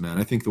love this, man.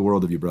 I think the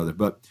world of you, brother.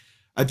 But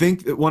I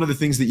think that one of the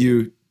things that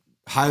you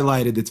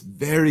highlighted that's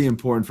very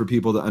important for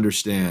people to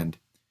understand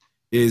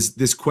is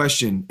this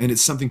question, and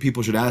it's something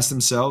people should ask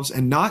themselves,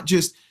 and not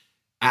just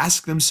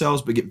ask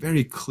themselves, but get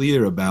very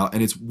clear about.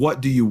 And it's,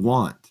 what do you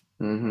want?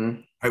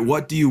 Mm-hmm. Right?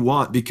 What do you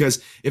want?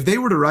 Because if they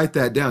were to write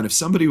that down, if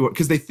somebody were,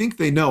 because they think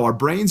they know, our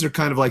brains are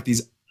kind of like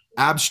these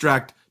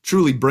abstract,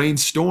 truly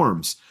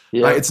brainstorms.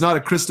 Right? Yep. It's not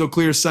a crystal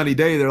clear sunny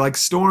day. They're like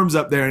storms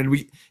up there,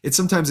 and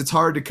it's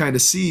hard to kind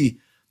of see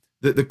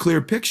the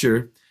clear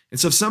picture. And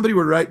so if somebody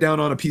were to write down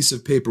on a piece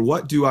of paper,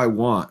 what do I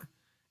want?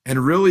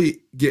 And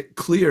really get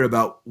clear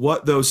about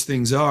what those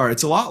things are.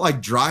 It's a lot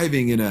like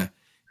driving in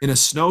a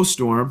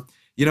snowstorm,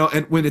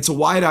 and when it's a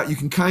whiteout, you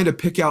can kind of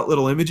pick out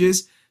little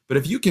images. But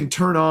if you can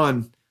turn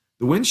on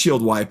the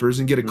windshield wipers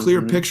and get a clear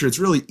Mm-hmm. picture, it's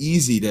really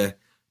easy to,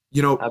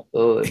 you know,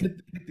 Absolutely.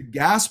 hit the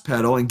gas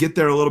pedal and get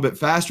there a little bit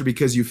faster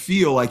because you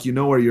feel like you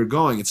know where you're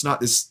going. It's not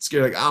this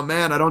scary, like, oh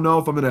man, I don't know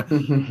if I'm gonna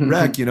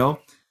wreck,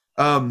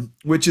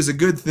 which is a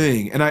good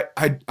thing. And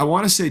I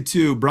want to say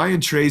too,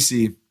 Brian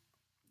Tracy,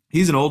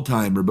 he's an old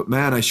timer, but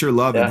man, I sure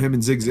love him. Yeah. Him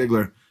and Zig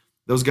Ziglar,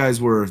 those guys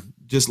were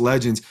just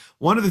legends.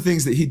 One of the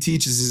things that he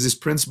teaches is this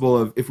principle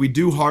of, if we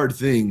do hard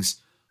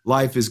things,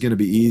 life is going to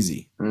be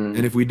easy. And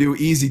Mm, if we do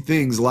easy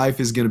things, life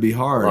is going to be I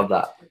love hard.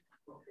 that.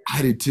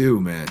 I do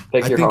too, man.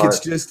 Pick I your think it's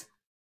heart. just,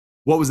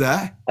 what was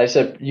that? I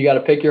said you got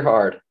to pick your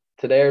heart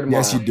today or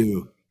Yes, you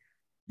tomorrow. do.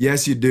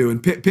 Yes, you do.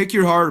 And pick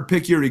your heart or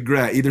pick your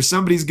regret. Either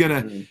somebody's going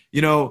to,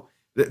 Mm.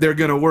 they're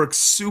going to work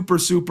super,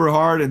 super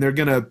hard and they're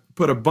going to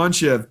put a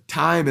bunch of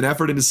time and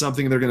effort into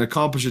something and they're going to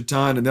accomplish a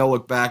ton, and they'll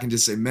look back and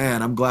just say,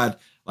 man, I'm glad,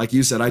 like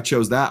you said, I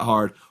chose that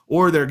hard.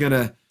 Or they're going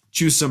to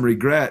choose some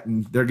regret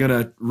and they're going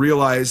to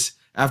realize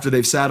after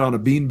they've sat on a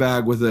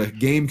beanbag with a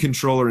game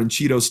controller and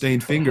Cheeto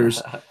stained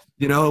fingers,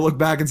 look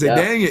back and say, Yeah.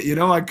 dang it,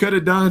 I could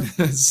have done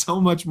so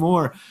much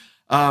more.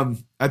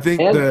 I think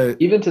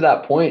And even to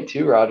that point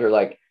too, Roger,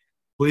 like,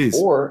 please.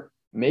 or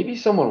maybe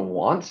someone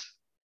wants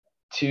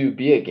to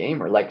be a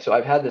gamer. Like, so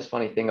I've had this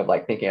funny thing of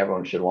like thinking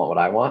everyone should want what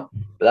I want.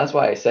 But that's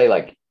why I say,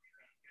 like,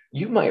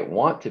 you might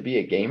want to be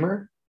a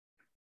gamer.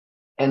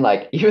 And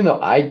like, even though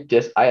I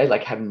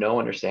like have no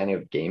understanding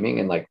of gaming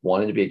and like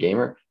wanting to be a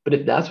gamer, but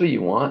if that's what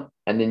you want,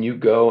 and then you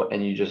go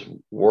and you just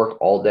work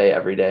all day,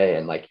 every day,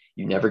 and like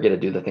you never get to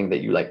do the thing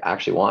that you like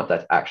actually want, if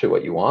that's actually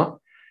what you want,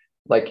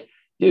 like,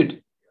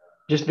 dude,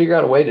 just figure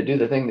out a way to do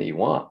the thing that you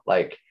want.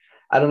 Like,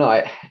 I don't know.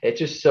 I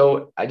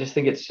just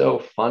think it's so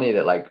funny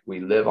that like we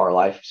live our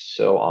life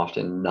so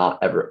often not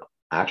ever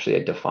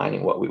actually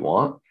defining what we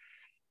want.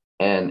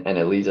 And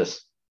it leads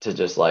us to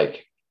just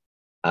like,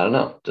 I don't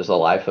know, just a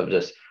life of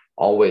just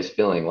always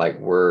feeling like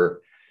we're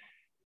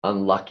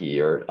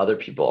unlucky or other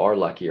people are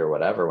lucky or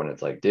whatever. When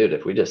it's like, dude,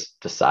 if we just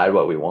decide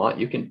what we want,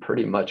 you can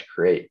pretty much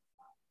create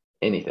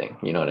anything.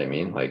 You know what I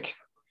mean? Like,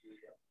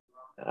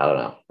 I don't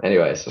know.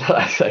 Anyways,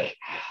 it's like,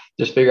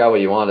 just figure out what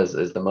you want is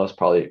the most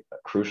probably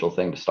crucial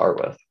thing to start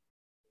with.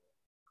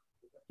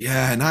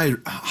 Yeah,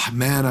 and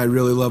man, I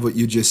really love what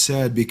you just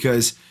said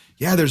because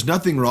yeah, there's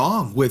nothing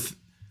wrong with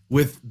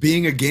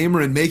being a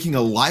gamer and making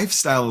a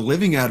lifestyle and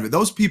living out of it.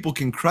 Those people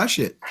can crush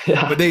it,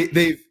 but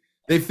Yeah.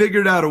 they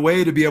figured out a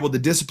way to be able to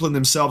discipline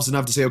themselves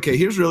enough to say, okay,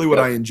 here's really what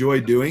I Yep.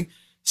 enjoy doing.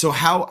 So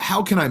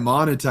how can I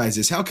monetize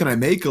this? How can I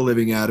make a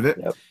living out of it?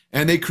 Yep.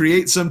 And they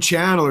create some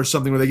channel or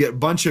something where they get a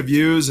bunch of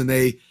views and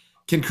they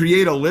can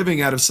create a living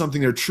out of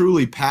something they're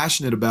truly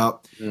passionate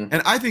about. Mm,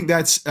 And I think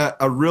that's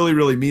a really,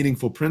 really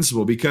meaningful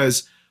principle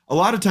because a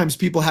lot of times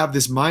people have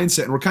this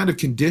mindset and we're kind of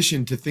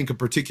conditioned to think a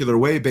particular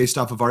way based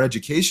off of our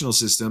educational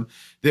system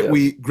that yep.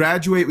 we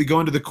graduate, we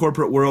go into the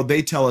corporate world,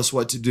 they tell us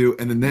what to do,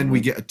 and then we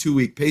Mm-hmm. get a 2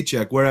 week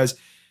paycheck. Whereas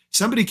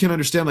somebody can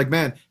understand, like,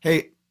 man,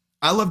 hey,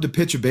 I love to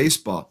pitch a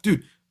baseball.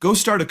 Dude, go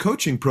start a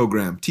coaching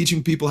program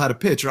teaching people how to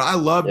pitch. Or I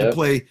love to Yep.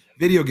 play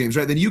video games,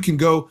 right? Then you can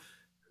go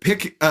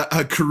pick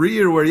a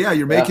career where, yeah,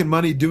 you're Yeah. making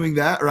money doing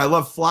that. Or I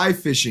love fly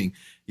fishing,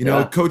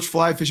 Yeah. coach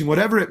fly fishing,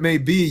 whatever it may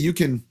be, you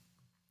can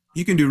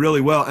do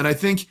really well. And I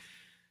think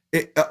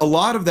a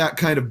lot of that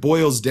kind of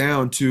boils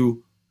down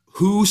to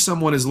who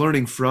someone is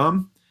learning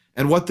from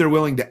and what they're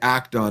willing to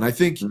act on. I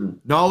think Mm.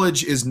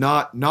 knowledge is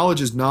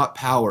not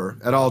power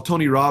at all.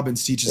 Tony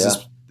Robbins teaches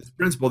Yeah. this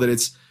principle that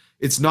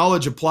it's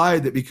knowledge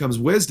applied that becomes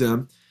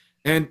wisdom.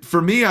 And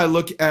for me, I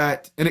look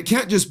at, and it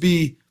can't just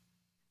be,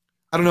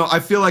 I don't know, I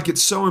feel like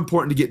it's so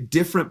important to get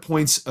different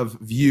points of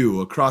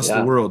view across the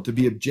Yeah. world to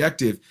be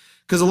objective.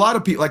 Because a lot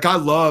of people, like I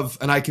love,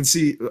 and I can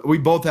see we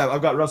both have,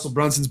 I've got Russell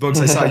Brunson's books.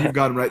 I saw you've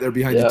got them right there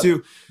behind you Yeah.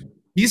 too.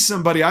 He's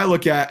somebody I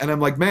look at and I'm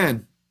like,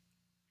 man,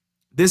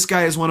 this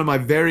guy is one of my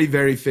very,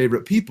 very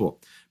favorite people.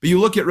 But you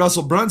look at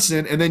Russell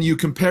Brunson and then you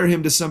compare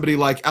him to somebody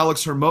like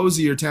Alex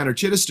Hormozy or Tanner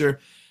Chittister,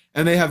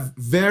 and they have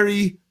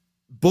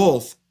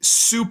both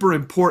super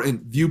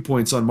important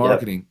viewpoints on Yep.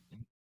 marketing,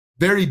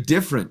 very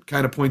different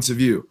kind of points of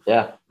view,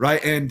 Yeah.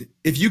 right? And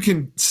if you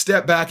can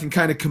step back and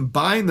kind of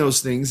combine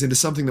those things into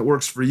something that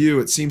works for you,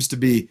 it seems to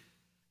be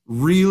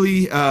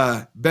really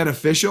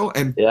beneficial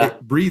and Yeah.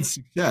 it breeds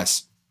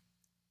success.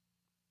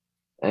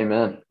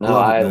 Amen. I No,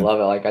 love it, I man. love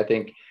it. Like, I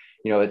think,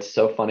 it's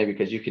so funny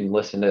because you can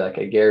listen to like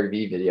a Gary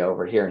Vee video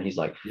over here and he's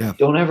like, Yeah.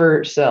 don't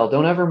ever sell,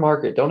 don't ever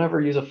market, don't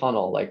ever use a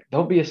funnel, like,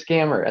 don't be a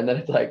scammer. And then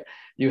it's like,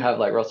 you have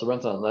like Russell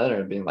Brunson on the other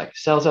end being like,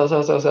 sell, sell,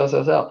 sell, sell, sell,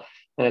 sell, sell.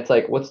 And it's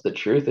like, what's the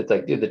truth? It's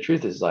like, dude, the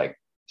truth is like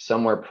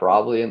somewhere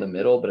probably in the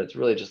middle, but it's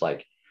really just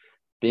like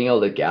being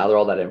able to gather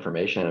all that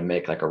information and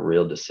make like a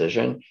real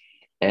decision.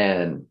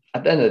 And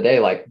at the end of the day,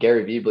 like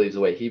Gary Vee believes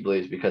the way he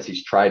believes because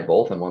he's tried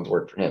both and one's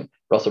worked for him.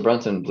 Russell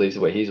Brunson believes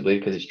the way he's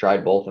believed because he's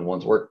tried both and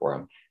one's worked for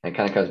him. And it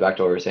kind of comes back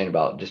to what we were saying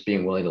about just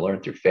being willing to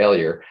learn through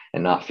failure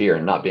and not fear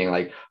and not being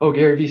like, oh,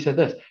 Gary Vee said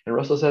this and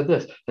Russell said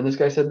this and this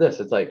guy said this.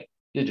 It's like,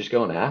 you just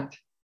go and act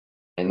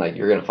and like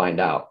you're going to find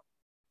out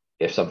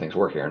if something's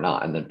working or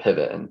not and then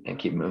pivot and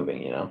keep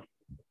moving.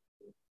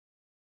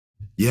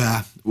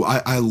 Yeah,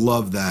 well, I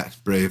love that,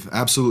 Brave.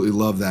 Absolutely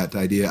love that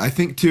idea. I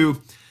think too,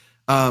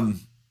 um,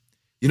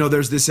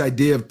 there's this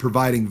idea of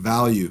providing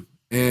value,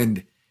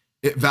 and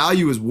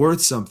value is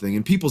worth something,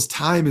 and people's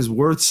time is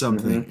worth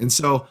something. Mm-hmm. And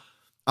so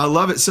I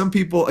love it. Some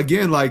people,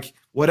 again, like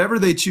whatever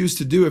they choose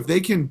to do, if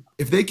they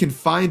can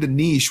find a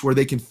niche where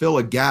they can fill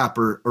a gap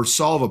or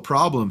solve a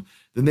problem,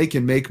 then they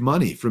can make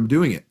money from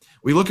doing it.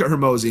 We look at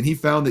Hermosi, and he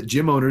found that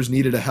gym owners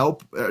needed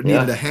needed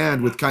Yeah. a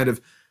hand with kind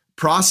of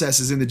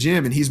processes in the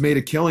gym, and he's made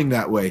a killing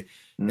that way.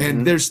 And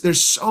Mm-hmm.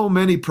 there's so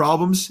many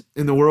problems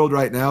in the world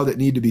right now that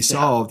need to be Yeah.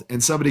 solved,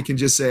 and somebody can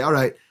just say, all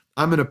right,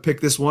 I'm going to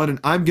pick this one and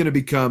I'm going to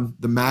become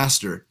the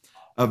master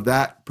of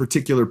that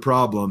particular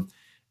problem.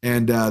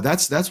 And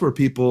that's where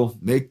people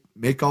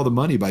make all the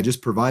money, by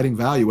just providing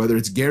value, whether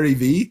it's Gary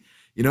Vee,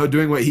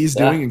 doing what he's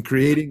Yeah. doing and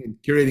creating and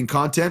curating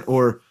content,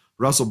 or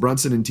Russell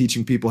Brunson and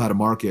teaching people how to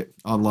market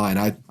online.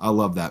 I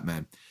love that,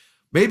 man.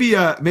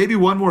 Maybe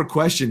one more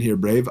question here,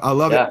 Brave. I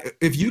love Yeah. it.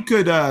 If you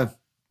could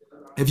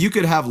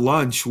have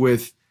lunch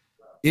with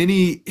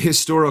any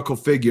historical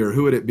figure,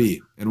 who would it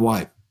be and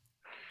why?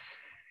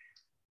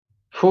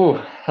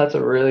 Whew, that's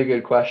a really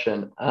good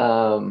question.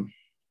 Out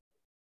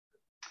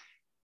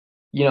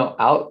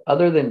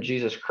other than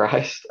Jesus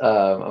Christ,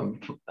 I'm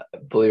a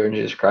believer in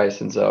Jesus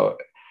Christ, and so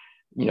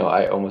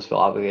I almost feel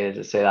obligated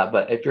to say that.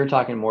 But if you're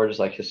talking more just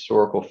like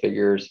historical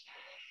figures,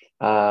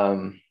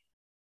 um,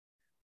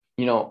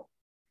 you know,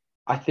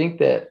 I think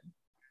that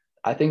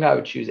I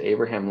would choose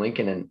Abraham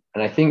Lincoln, and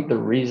I think the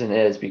reason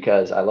is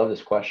because I love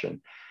this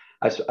question.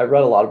 I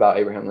read a lot about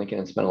Abraham Lincoln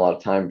and spent a lot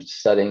of time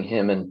studying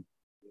him, and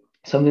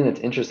something that's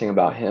interesting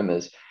about him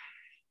is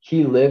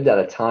he lived at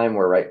a time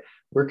where, right,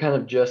 we're kind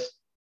of just,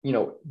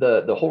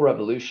 the whole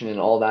revolution and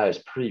all that is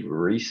pretty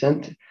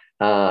recent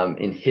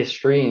in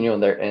history,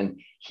 and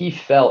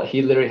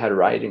he literally had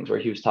writings where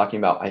he was talking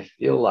about, I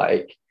feel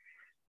like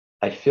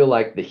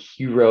the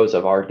heroes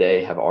of our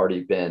day have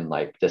already been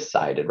like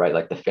decided, right?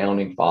 Like the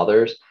founding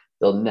fathers,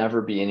 there'll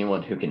never be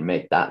anyone who can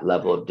make that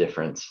level of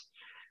difference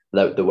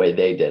the way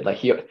they did. Like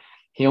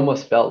he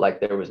almost felt like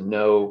there was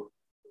no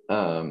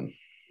um,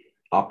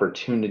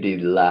 opportunity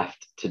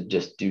left to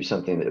just do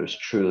something that was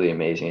truly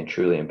amazing and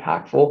truly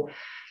impactful.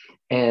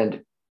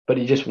 And but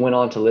he just went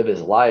on to live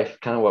his life.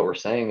 Kind of what we're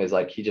saying is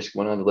like he just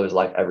went on to live his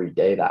life every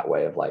day that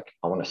way of like,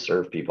 I want to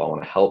serve people, I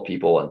want to help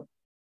people, and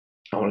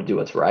I want to do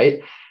what's right.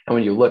 And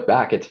when you look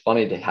back, it's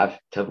funny to have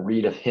to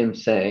read of him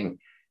saying,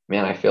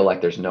 man, I feel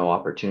like there's no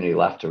opportunity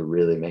left to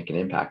really make an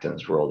impact in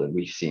this world. And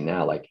we see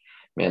now, like,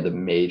 man, the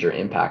major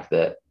impact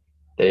that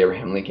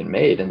Abraham Lincoln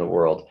made in the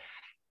world.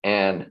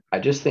 And I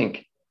just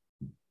think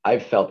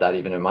I've felt that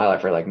even in my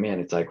life, where like, man,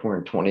 it's like we're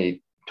in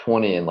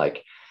 2020 and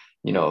like,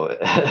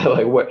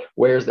 like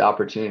where's the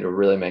opportunity to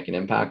really make an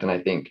impact? And I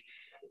think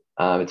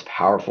it's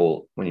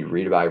powerful when you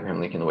read about Abraham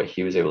Lincoln, the way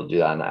he was able to do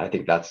that. And I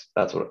think that's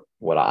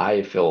what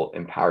I feel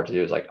empowered to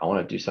do, is like, I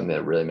want to do something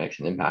that really makes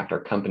an impact. Our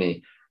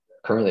company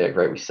currently at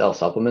Great, we sell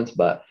supplements,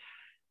 but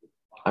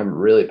I'm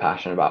really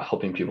passionate about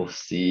helping people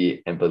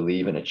see and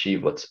believe and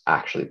achieve what's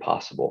actually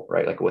possible,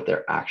 right? Like what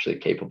they're actually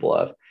capable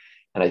of.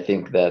 And I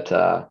think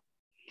that,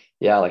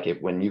 yeah, like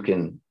when you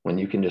can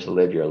just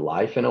live your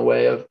life in a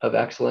way of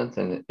excellence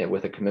and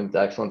with a commitment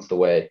to excellence, the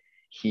way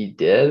he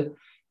did,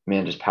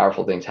 man, just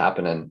powerful things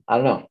happen. And I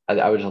don't know,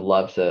 I would just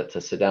love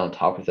to sit down and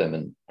talk with him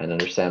and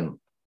understand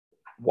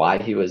why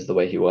he was the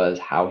way he was,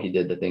 how he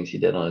did the things he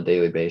did on a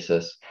daily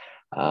basis,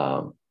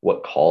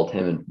 what called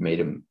him and made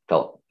him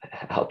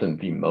helped him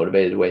be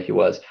motivated the way he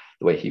was,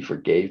 the way he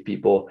forgave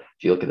people.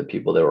 If you look at the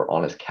people that were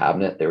on his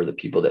cabinet, they were the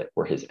people that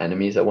were his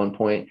enemies at one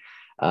point.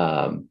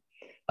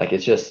 Like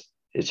he's just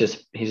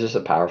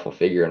a powerful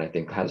figure, and I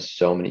think has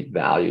so many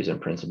values and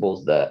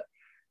principles that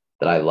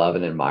I love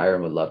and admire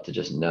and would love to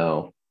just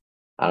know.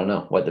 I don't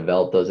know what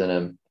developed those in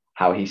him,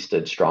 how he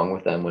stood strong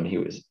with them when he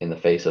was in the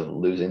face of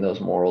losing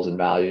those morals and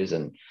values.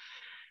 And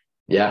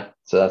yeah,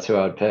 so that's who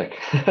I would pick.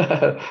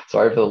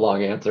 Sorry for the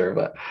long answer,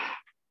 but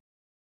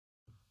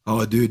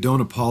Oh, dude,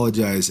 don't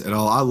apologize at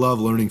all. I love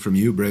learning from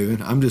you,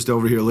 Braven. I'm just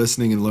over here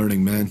listening and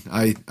learning, man.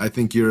 I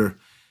think you're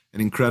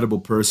an incredible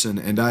person,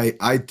 and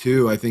I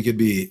too, I think it'd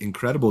be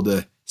incredible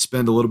to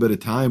spend a little bit of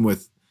time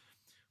with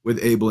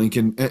Abe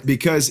Lincoln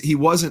because he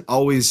wasn't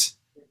always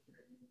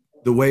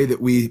the way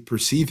that we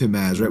perceive him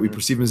as, right? We mm-hmm.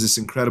 perceive him as this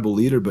incredible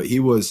leader, but he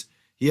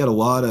had a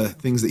lot of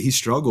things that he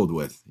struggled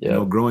with,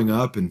 growing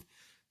up and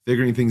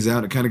figuring things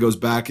out. It kind of goes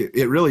back.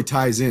 It really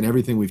ties in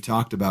everything we've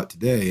talked about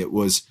today. It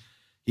was,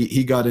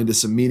 he got into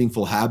some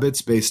meaningful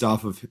habits based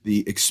off of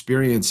the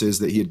experiences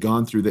that he had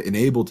gone through that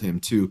enabled him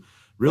to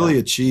really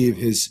achieve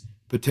his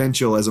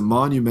potential as a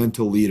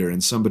monumental leader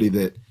and somebody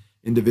that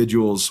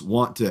individuals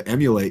want to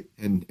emulate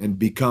and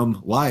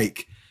become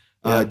like.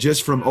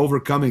 Just from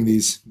overcoming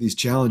these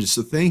challenges.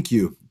 So thank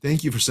you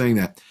for saying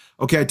that.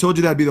 Okay, I told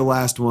you that'd be the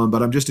last one,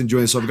 but I'm just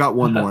enjoying it. So I've got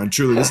one more, and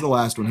truly, this is the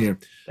last one here.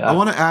 I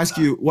want to ask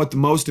you what the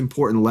most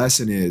important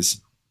lesson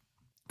is,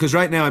 because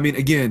right now, I mean,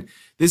 again,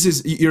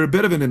 you're a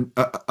bit of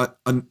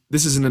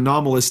this is an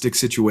anomalistic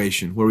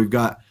situation where we've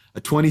got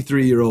a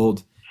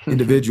 23-year-old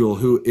individual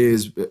who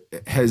is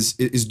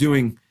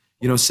doing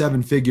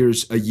 7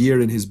 figures a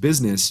year in his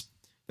business.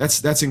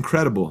 That's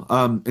incredible.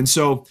 And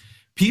so.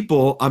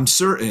 People, I'm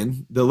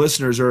certain the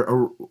listeners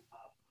are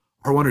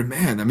wondering,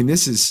 man, I mean,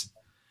 this is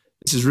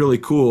really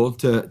cool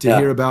to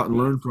hear about and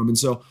learn from. And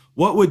so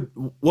what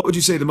would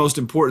you say the most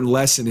important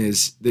lesson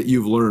is that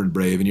you've learned,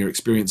 Brave, in your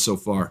experience so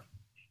far?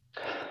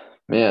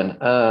 Man,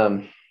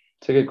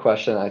 it's a good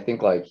question. I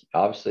think like,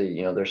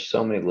 obviously, there's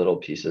so many little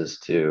pieces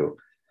to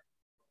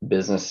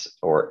business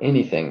or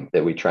anything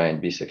that we try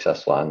and be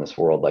successful in this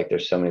world. Like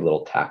there's so many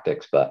little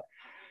tactics, but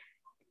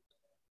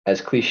as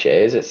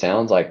cliche as it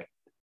sounds, like,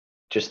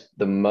 just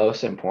the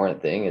most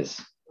important thing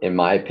is, in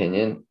my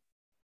opinion,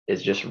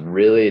 is just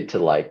really to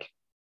like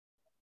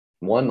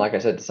I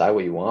said, decide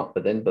what you want,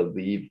 but then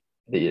believe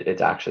that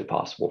it's actually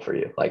possible for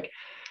you. Like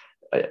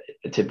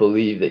to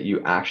believe that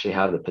you actually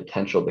have the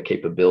potential, the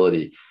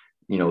capability,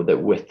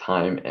 that with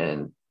time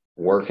and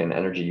work and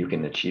energy, you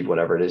can achieve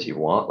whatever it is you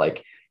want.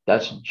 Like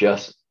that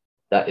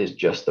is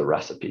just the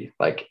recipe.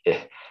 Like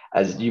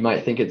as you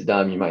might think it's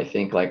dumb, you might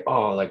think like,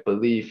 oh, like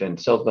belief and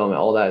self-development,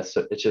 all that.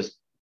 It's just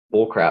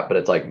bull crap, but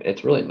it's like,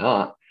 it's really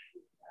not.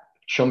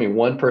 Show me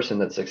one person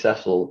that's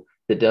successful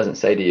that doesn't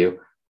say to you,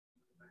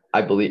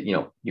 I believe,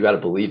 you got to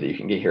believe that you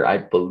can get here. I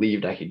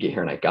believed I could get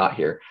here and I got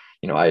here.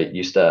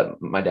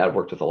 My dad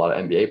worked with a lot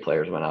of NBA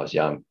players when I was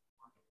young,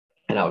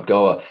 and I would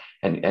go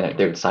and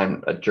they would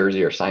sign a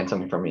jersey or sign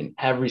something from me. And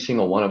every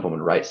single one of them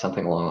would write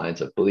something along the lines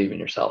of believe in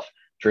yourself,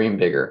 dream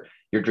bigger,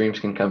 your dreams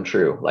can come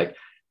true. Like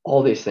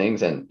all these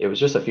things. And it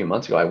was just a few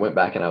months ago, I went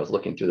back and I was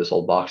looking through this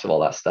old box of all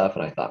that stuff.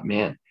 And I thought,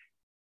 man,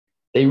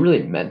 they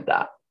really meant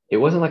that. It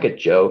wasn't like a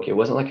joke. It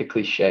wasn't like a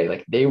cliche.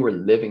 Like they were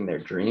living their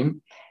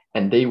dream,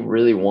 and they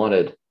really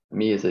wanted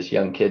me as this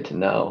young kid to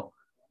know.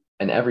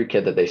 And every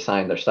kid that they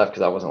signed their stuff,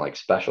 because I wasn't like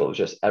special, it was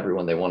just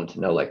everyone they wanted to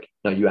know, like,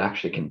 no, you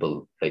actually can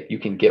like you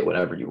can get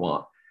whatever you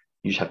want.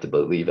 You just have to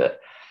believe it.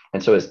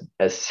 And so as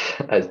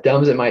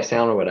dumb as it might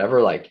sound or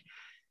whatever, like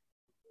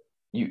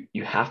you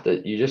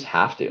just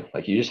have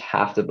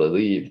to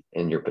believe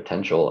in your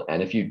potential.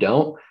 And if you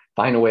don't,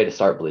 find a way to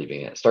start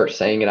believing it, start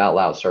saying it out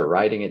loud, start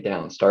writing it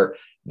down, start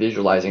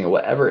visualizing it,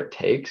 whatever it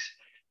takes,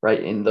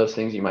 right? In those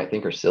things you might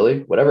think are silly,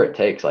 whatever it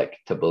takes, like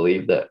to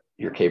believe that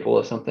you're capable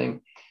of something,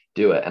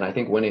 do it. And I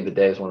think winning the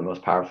day is one of the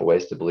most powerful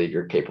ways to believe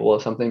you're capable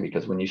of something,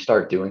 because when you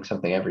start doing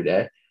something every day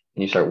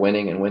and you start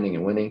winning and winning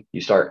and winning, you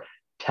start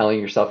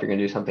telling yourself you're going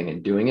to do something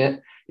and doing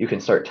it, you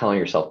can start telling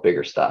yourself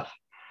bigger stuff,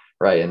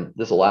 right? And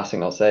this is the last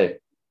thing I'll say.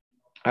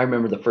 I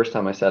remember the first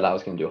time I said I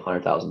was going to do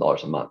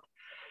 $100,000 a month.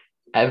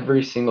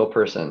 Every single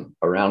person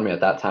around me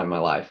at that time in my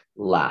life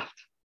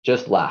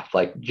just laughed,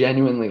 like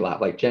genuinely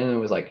laughed, like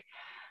genuinely was like,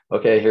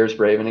 okay, here's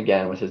Braven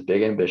again with his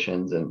big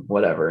ambitions and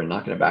whatever, and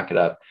not going to back it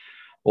up.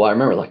 Well, I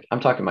remember, like,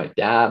 I'm talking my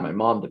dad, my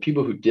mom, the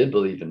people who did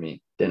believe in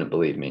me didn't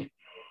believe me.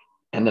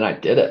 And then I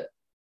did it.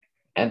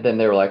 And then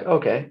they were like,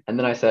 okay. And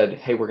then I said,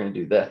 hey, we're going to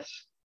do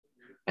this.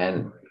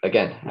 And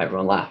again,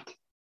 everyone laughed.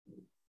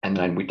 And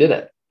then we did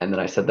it. And then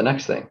I said the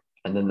next thing,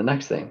 and then the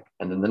next thing,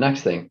 and then the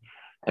next thing.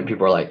 And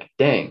people are like,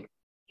 dang,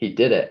 he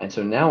did it. And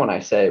so now when I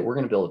say we're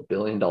going to build $1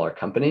 billion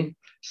company,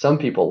 some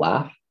people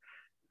laugh,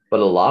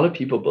 but a lot of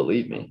people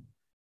believe me.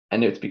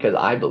 And it's because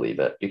I believe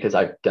it, because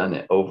I've done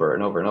it over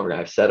and over and over again.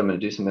 I've said I'm going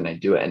to do something, I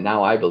do it. And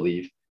now I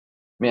believe,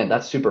 man,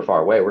 that's super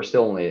far away. We're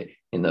still only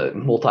in the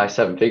multi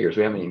 7 figures.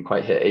 We haven't even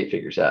quite hit 8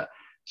 figures yet.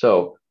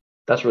 So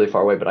that's really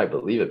far away, but I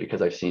believe it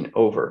because I've seen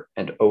over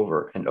and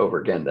over and over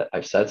again that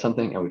I've said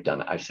something and we've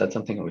done it. I've said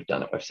something and we've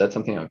done it. I've said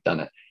something and I've done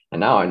it.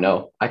 And now I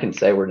know I can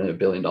say we're going to $1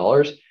 billion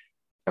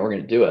and we're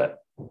going to do it.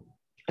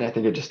 And I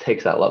think it just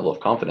takes that level of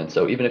confidence.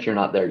 So even if you're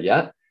not there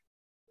yet,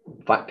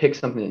 pick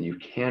something that you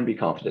can be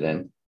confident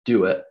in,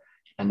 do it,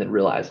 and then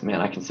realize,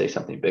 man, I can say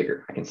something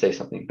bigger. I can say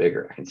something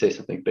bigger. I can say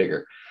something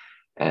bigger.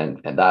 And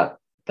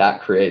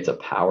that creates a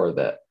power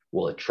that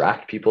will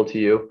attract people to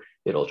you.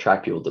 It'll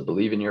attract people to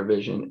believe in your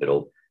vision.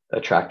 It'll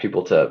attract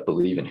people to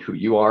believe in who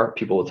you are.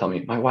 People will tell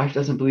me, my wife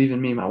doesn't believe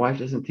in me. My wife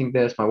doesn't think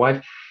this. My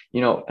wife,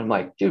 I'm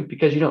like, dude,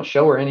 because you don't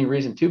show her any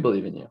reason to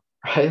believe in you,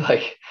 right?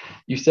 Like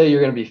you say you're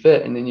going to be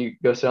fit and then you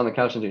go sit on the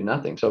couch and do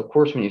nothing. So of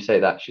course, when you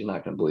say that, she's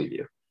not going to believe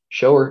you.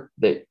 Show her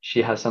that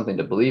she has something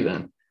to believe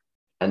in,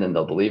 and then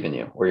they'll believe in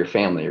you, or your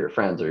family or your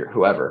friends or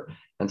whoever.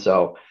 And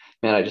so,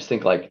 man, I just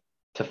think like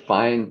to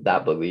find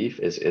that belief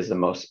is the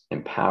most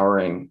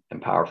empowering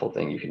and powerful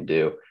thing you can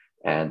do.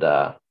 And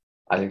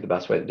I think the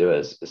best way to do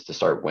it is to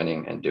start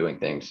winning and doing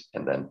things.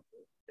 And then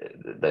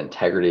the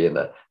integrity and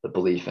the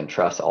belief and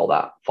trust, all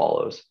that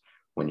follows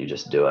when you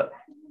just do it.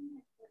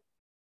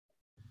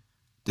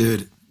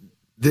 Dude,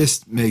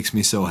 this makes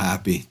me so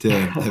happy to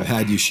have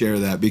had you share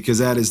that, because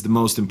that is the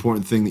most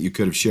important thing that you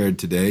could have shared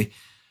today.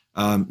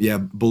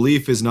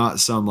 Belief is not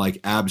some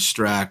like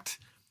abstract,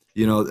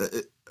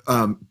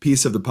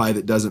 piece of the pie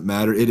that doesn't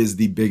matter. It is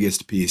the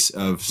biggest piece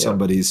of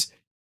somebody's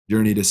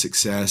journey to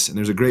success. And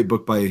there's a great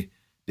book by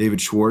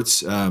David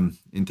Schwartz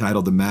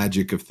entitled The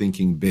Magic of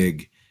Thinking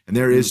Big. And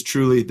there is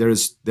truly, there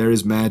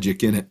is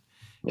magic in it.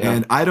 Yeah.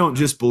 And I don't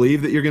just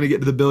believe that you're going to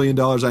get to the $1 billion.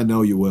 I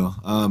know you will.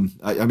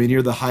 I mean,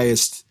 you're the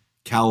highest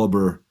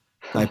caliber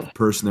type of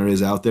person there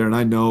is out there. And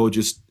I know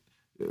just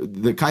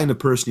the kind of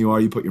person you are,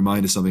 you put your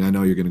mind to something, I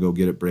know you're going to go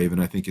get it,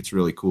 Braven. I think it's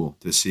really cool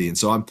to see. And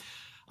so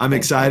I'm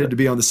excited to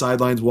be on the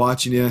sidelines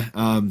watching you.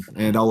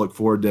 And I'll look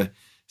forward to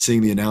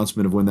seeing the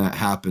announcement of when that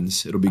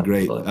happens. It'll be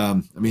great.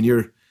 I mean,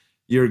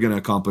 you're going to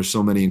accomplish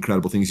so many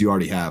incredible things you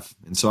already have.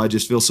 And so I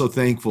just feel so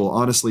thankful,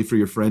 honestly, for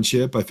your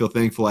friendship. I feel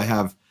thankful I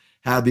have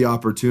had the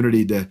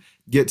opportunity to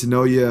get to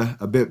know you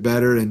a bit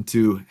better and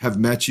to have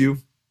met you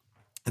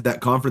at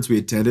that conference we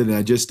attended. And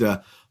I just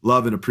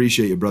love and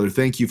appreciate you, brother.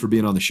 Thank you for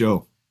being on the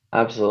show.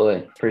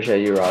 Absolutely.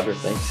 Appreciate you, Roger.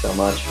 Thanks so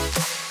much.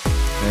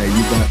 Hey,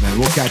 you bet, man.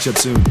 We'll catch up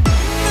soon.